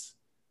this,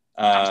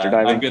 Dumpster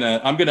diving.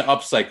 I'm gonna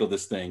upcycle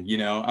this thing, you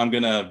know, I'm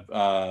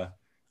gonna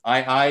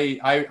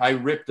I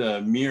ripped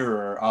a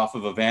mirror off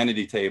of a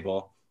vanity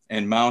table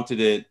and mounted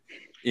it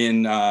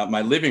in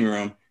my living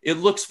room. It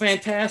looks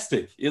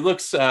fantastic. It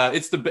looks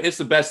it's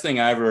the best thing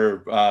I've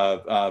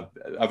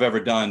ever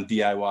done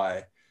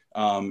DIY.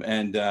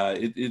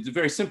 It's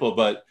very simple,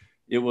 but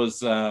it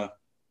was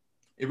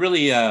it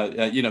really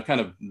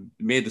kind of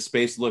made the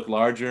space look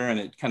larger, and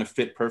it kind of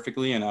fit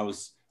perfectly. And I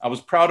was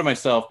proud of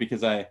myself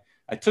because I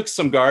took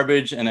some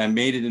garbage and I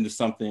made it into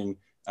something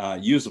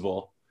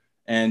usable,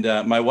 and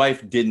my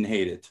wife didn't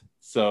hate it.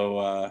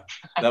 So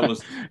that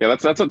was yeah,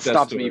 that's what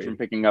stops story. me from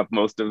picking up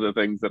most of the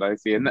things that I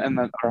see, and then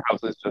our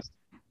house is just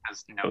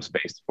has no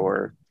space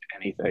for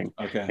anything.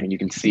 Okay. And you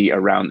can see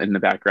around in the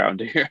background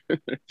here.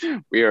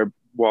 We are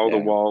wall to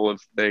wall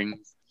of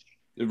things.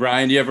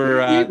 Ryan, do you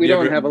ever? We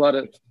don't have a lot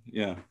of.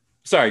 Yeah.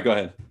 Sorry. Go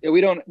ahead. Yeah, we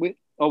don't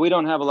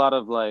have a lot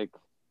of like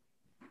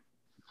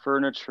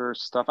furniture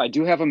stuff. I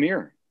do have a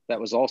mirror that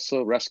was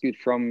also rescued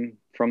from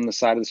the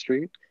side of the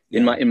street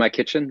in my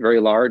kitchen. Very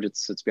large.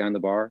 It's behind the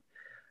bar.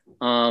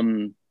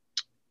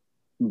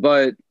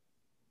 But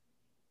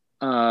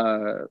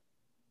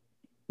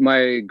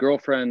my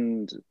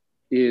girlfriend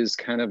is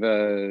kind of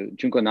a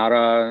Junko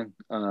Nara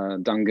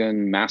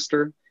Dangun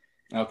master.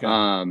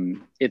 Okay.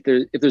 If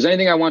there's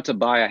anything I want to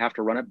buy, I have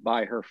to run it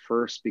by her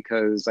first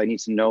because I need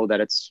to know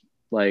that it's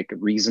like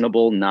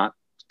reasonable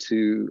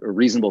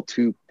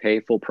to pay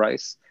full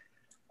price.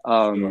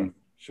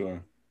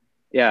 Sure.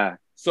 Yeah.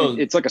 So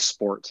it's like a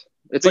sport.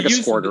 It's like a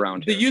sport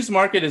around here. The used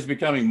market is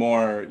becoming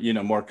more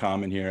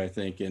common here, I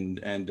think.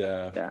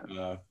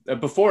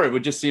 Before it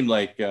would just seem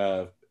like,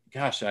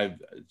 gosh,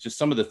 just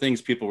some of the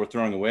things people were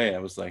throwing away. I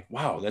was like,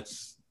 wow,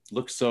 that's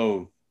looks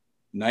so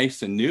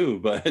nice and new,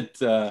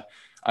 but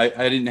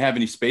I didn't have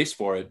any space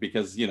for it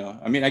because,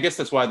 I mean, I guess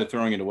that's why they're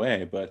throwing it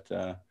away, but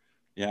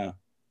yeah,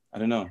 I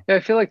don't know. Yeah,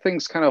 I feel like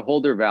things kind of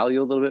hold their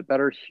value a little bit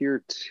better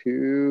here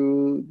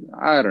too.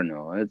 I don't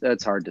know.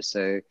 That's hard to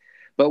say.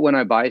 But when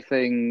I buy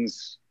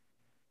things,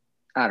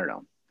 I don't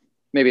know.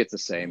 Maybe it's the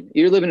same.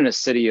 You're living in a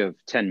city of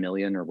 10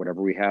 million or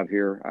whatever we have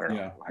here. I don't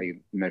know how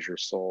you measure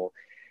Seoul.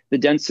 The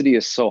density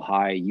is so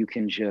high. You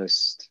can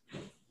just,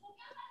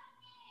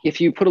 if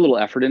you put a little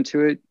effort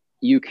into it,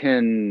 you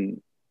can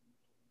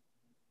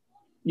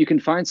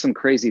find some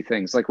crazy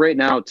things. Like right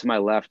now to my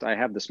left, I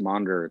have this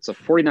monitor. It's a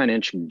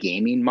 49-inch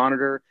gaming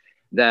monitor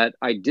that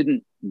I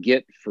didn't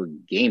get for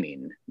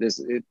gaming.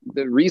 The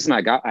reason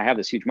I have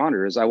this huge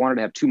monitor is I wanted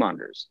to have two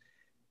monitors.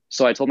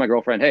 So I told my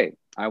girlfriend, hey,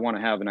 I want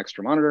to have an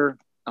extra monitor.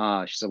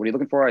 She said, what are you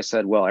looking for? I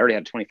said, well, I already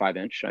had a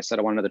 25-inch. I said,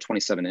 I want another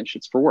 27-inch.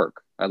 It's for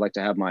work. I'd like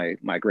to have my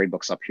grade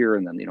books up here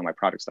and then, my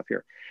project stuff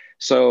here.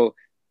 So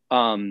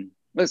the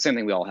same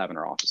thing we all have in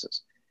our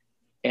offices.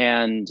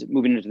 And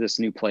moving into this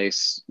new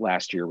place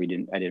last year, I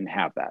didn't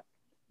have that.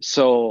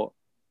 So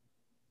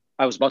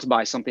I was about to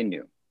buy something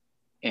new.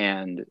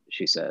 And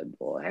she said,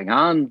 well, hang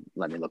on,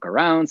 let me look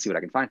around, see what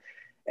I can find.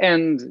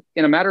 And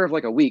in a matter of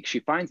like a week, she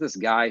finds this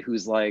guy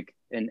who's like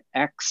an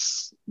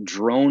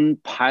ex-drone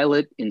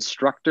pilot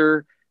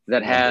instructor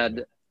that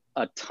had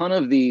a ton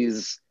of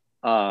these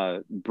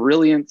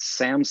brilliant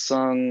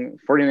Samsung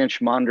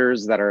 49-inch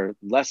monitors that are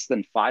less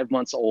than 5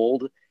 months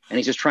old. And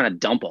he's just trying to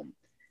dump them.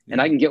 And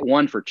I can get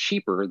one for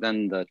cheaper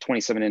than the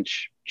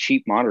 27-inch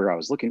cheap monitor I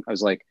was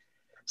like,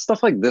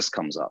 stuff like this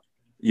comes up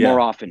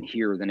more often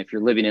here than if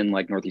you're living in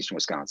like northeastern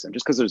Wisconsin,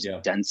 just because there's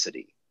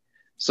density.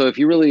 So if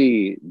you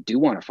really do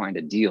want to find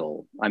a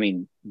deal, I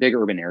mean, big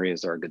urban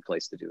areas are a good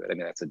place to do it. I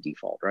mean, that's a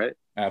default, right?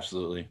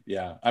 Absolutely.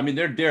 Yeah. I mean,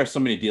 there are so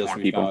many deals to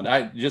be found.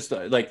 I just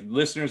like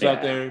listeners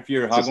out there, if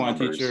you're a Hagwon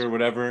teacher or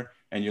whatever,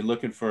 and you're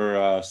looking for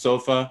a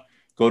sofa,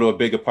 go to a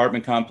big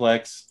apartment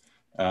complex,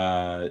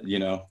 pay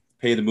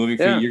the moving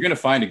fee. You're going to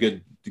find a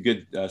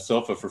good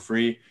sofa for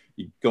free.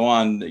 You go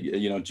on,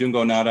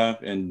 Jungo Nara,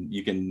 and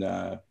you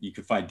can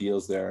find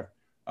deals there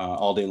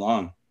all day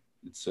long.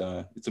 It's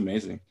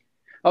amazing.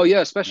 Oh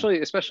yeah,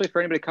 especially for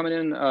anybody coming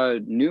in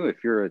new.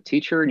 If you're a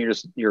teacher and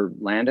you're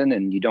landing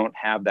and you don't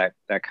have that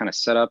kind of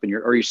setup, and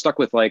you're stuck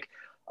with like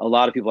a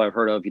lot of people I've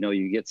heard of.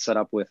 You get set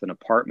up with an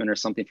apartment or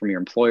something from your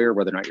employer,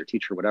 whether or not your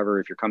teacher or whatever.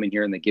 If you're coming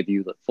here and they give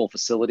you the full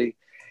facility,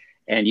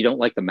 and you don't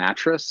like the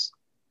mattress,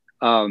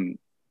 don't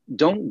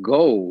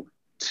go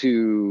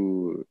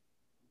to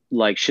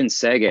like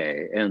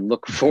Shinsege and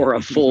look for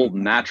a full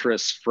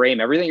mattress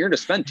frame, everything. You're going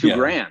to spend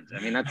 $2,000.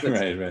 I mean, that's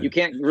right. You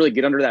can't really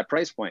get under that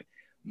price point,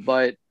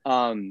 but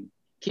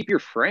keep your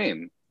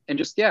frame and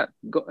just,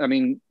 go. I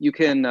mean, you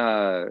can,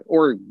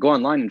 or go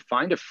online and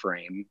find a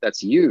frame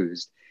that's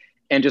used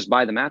and just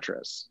buy the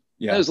mattress.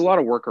 Yeah. There's a lot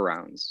of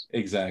workarounds.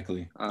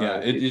 Exactly.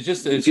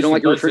 If you don't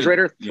like your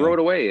refrigerator, throw it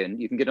away and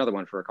you can get another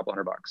one for a couple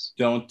 $100.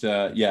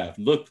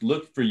 Don't,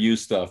 look for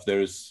used stuff.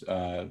 There's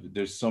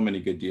so many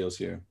good deals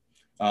here.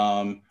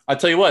 I'll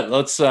tell you what.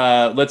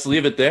 Let's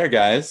leave it there,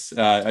 guys.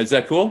 Is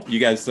that cool? You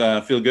guys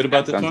feel good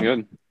about this Sounds one?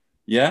 good.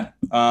 Yeah.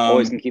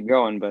 Always can keep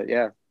going, but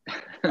yeah.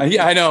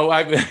 Yeah, I know.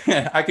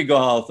 I could go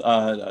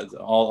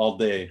all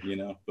day, you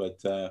know.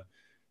 But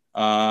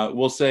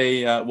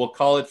we'll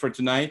call it for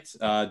tonight.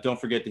 Don't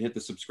forget to hit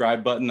the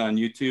subscribe button on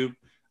YouTube.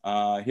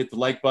 Hit the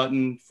like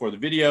button for the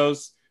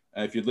videos.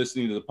 If you're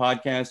listening to the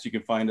podcast, you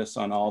can find us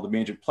on all the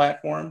major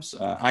platforms: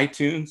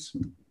 iTunes,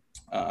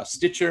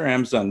 Stitcher,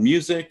 Amazon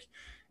Music.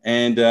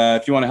 And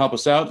if you want to help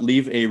us out,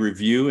 leave a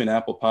review in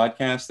Apple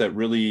Podcasts. That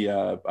really,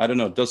 I don't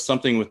know, does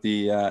something with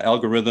the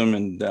algorithm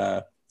and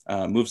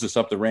moves us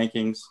up the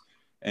rankings.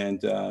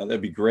 And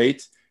that'd be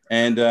great.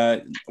 And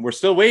we're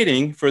still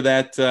waiting for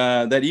that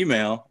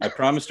email. I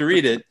promise to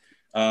read it.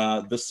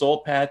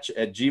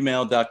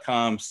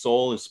 thesoulpatch@gmail.com.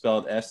 Soul is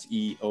spelled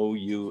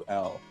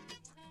SEOUL.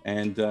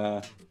 And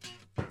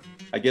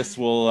I guess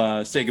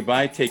we'll say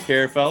goodbye. Take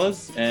care,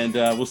 fellas. And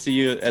we'll see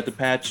you at the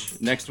patch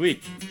next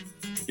week.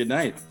 Good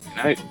night. Good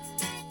night.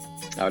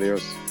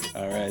 Adios.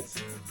 All right.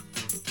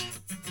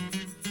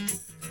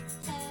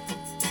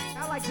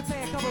 I'd like to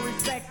pay a couple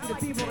respects to the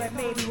people that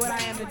made me what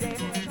I am today.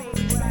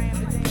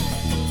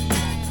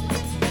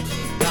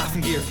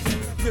 Talkin gear.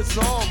 It's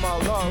all my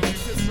love.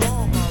 It's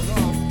all my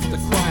love. The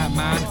quiet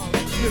man.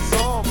 It's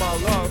all my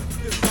love.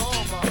 It's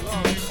all my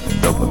love.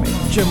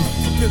 Dopamine. Jim.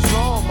 It's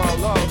all my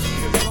love.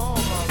 It's all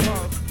my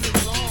love.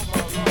 It's all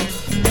my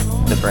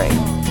love. The brain.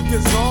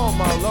 It's all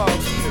my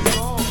love. It's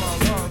all my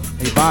love.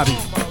 Hey, Bobby.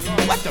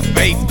 Let the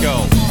bass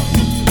go.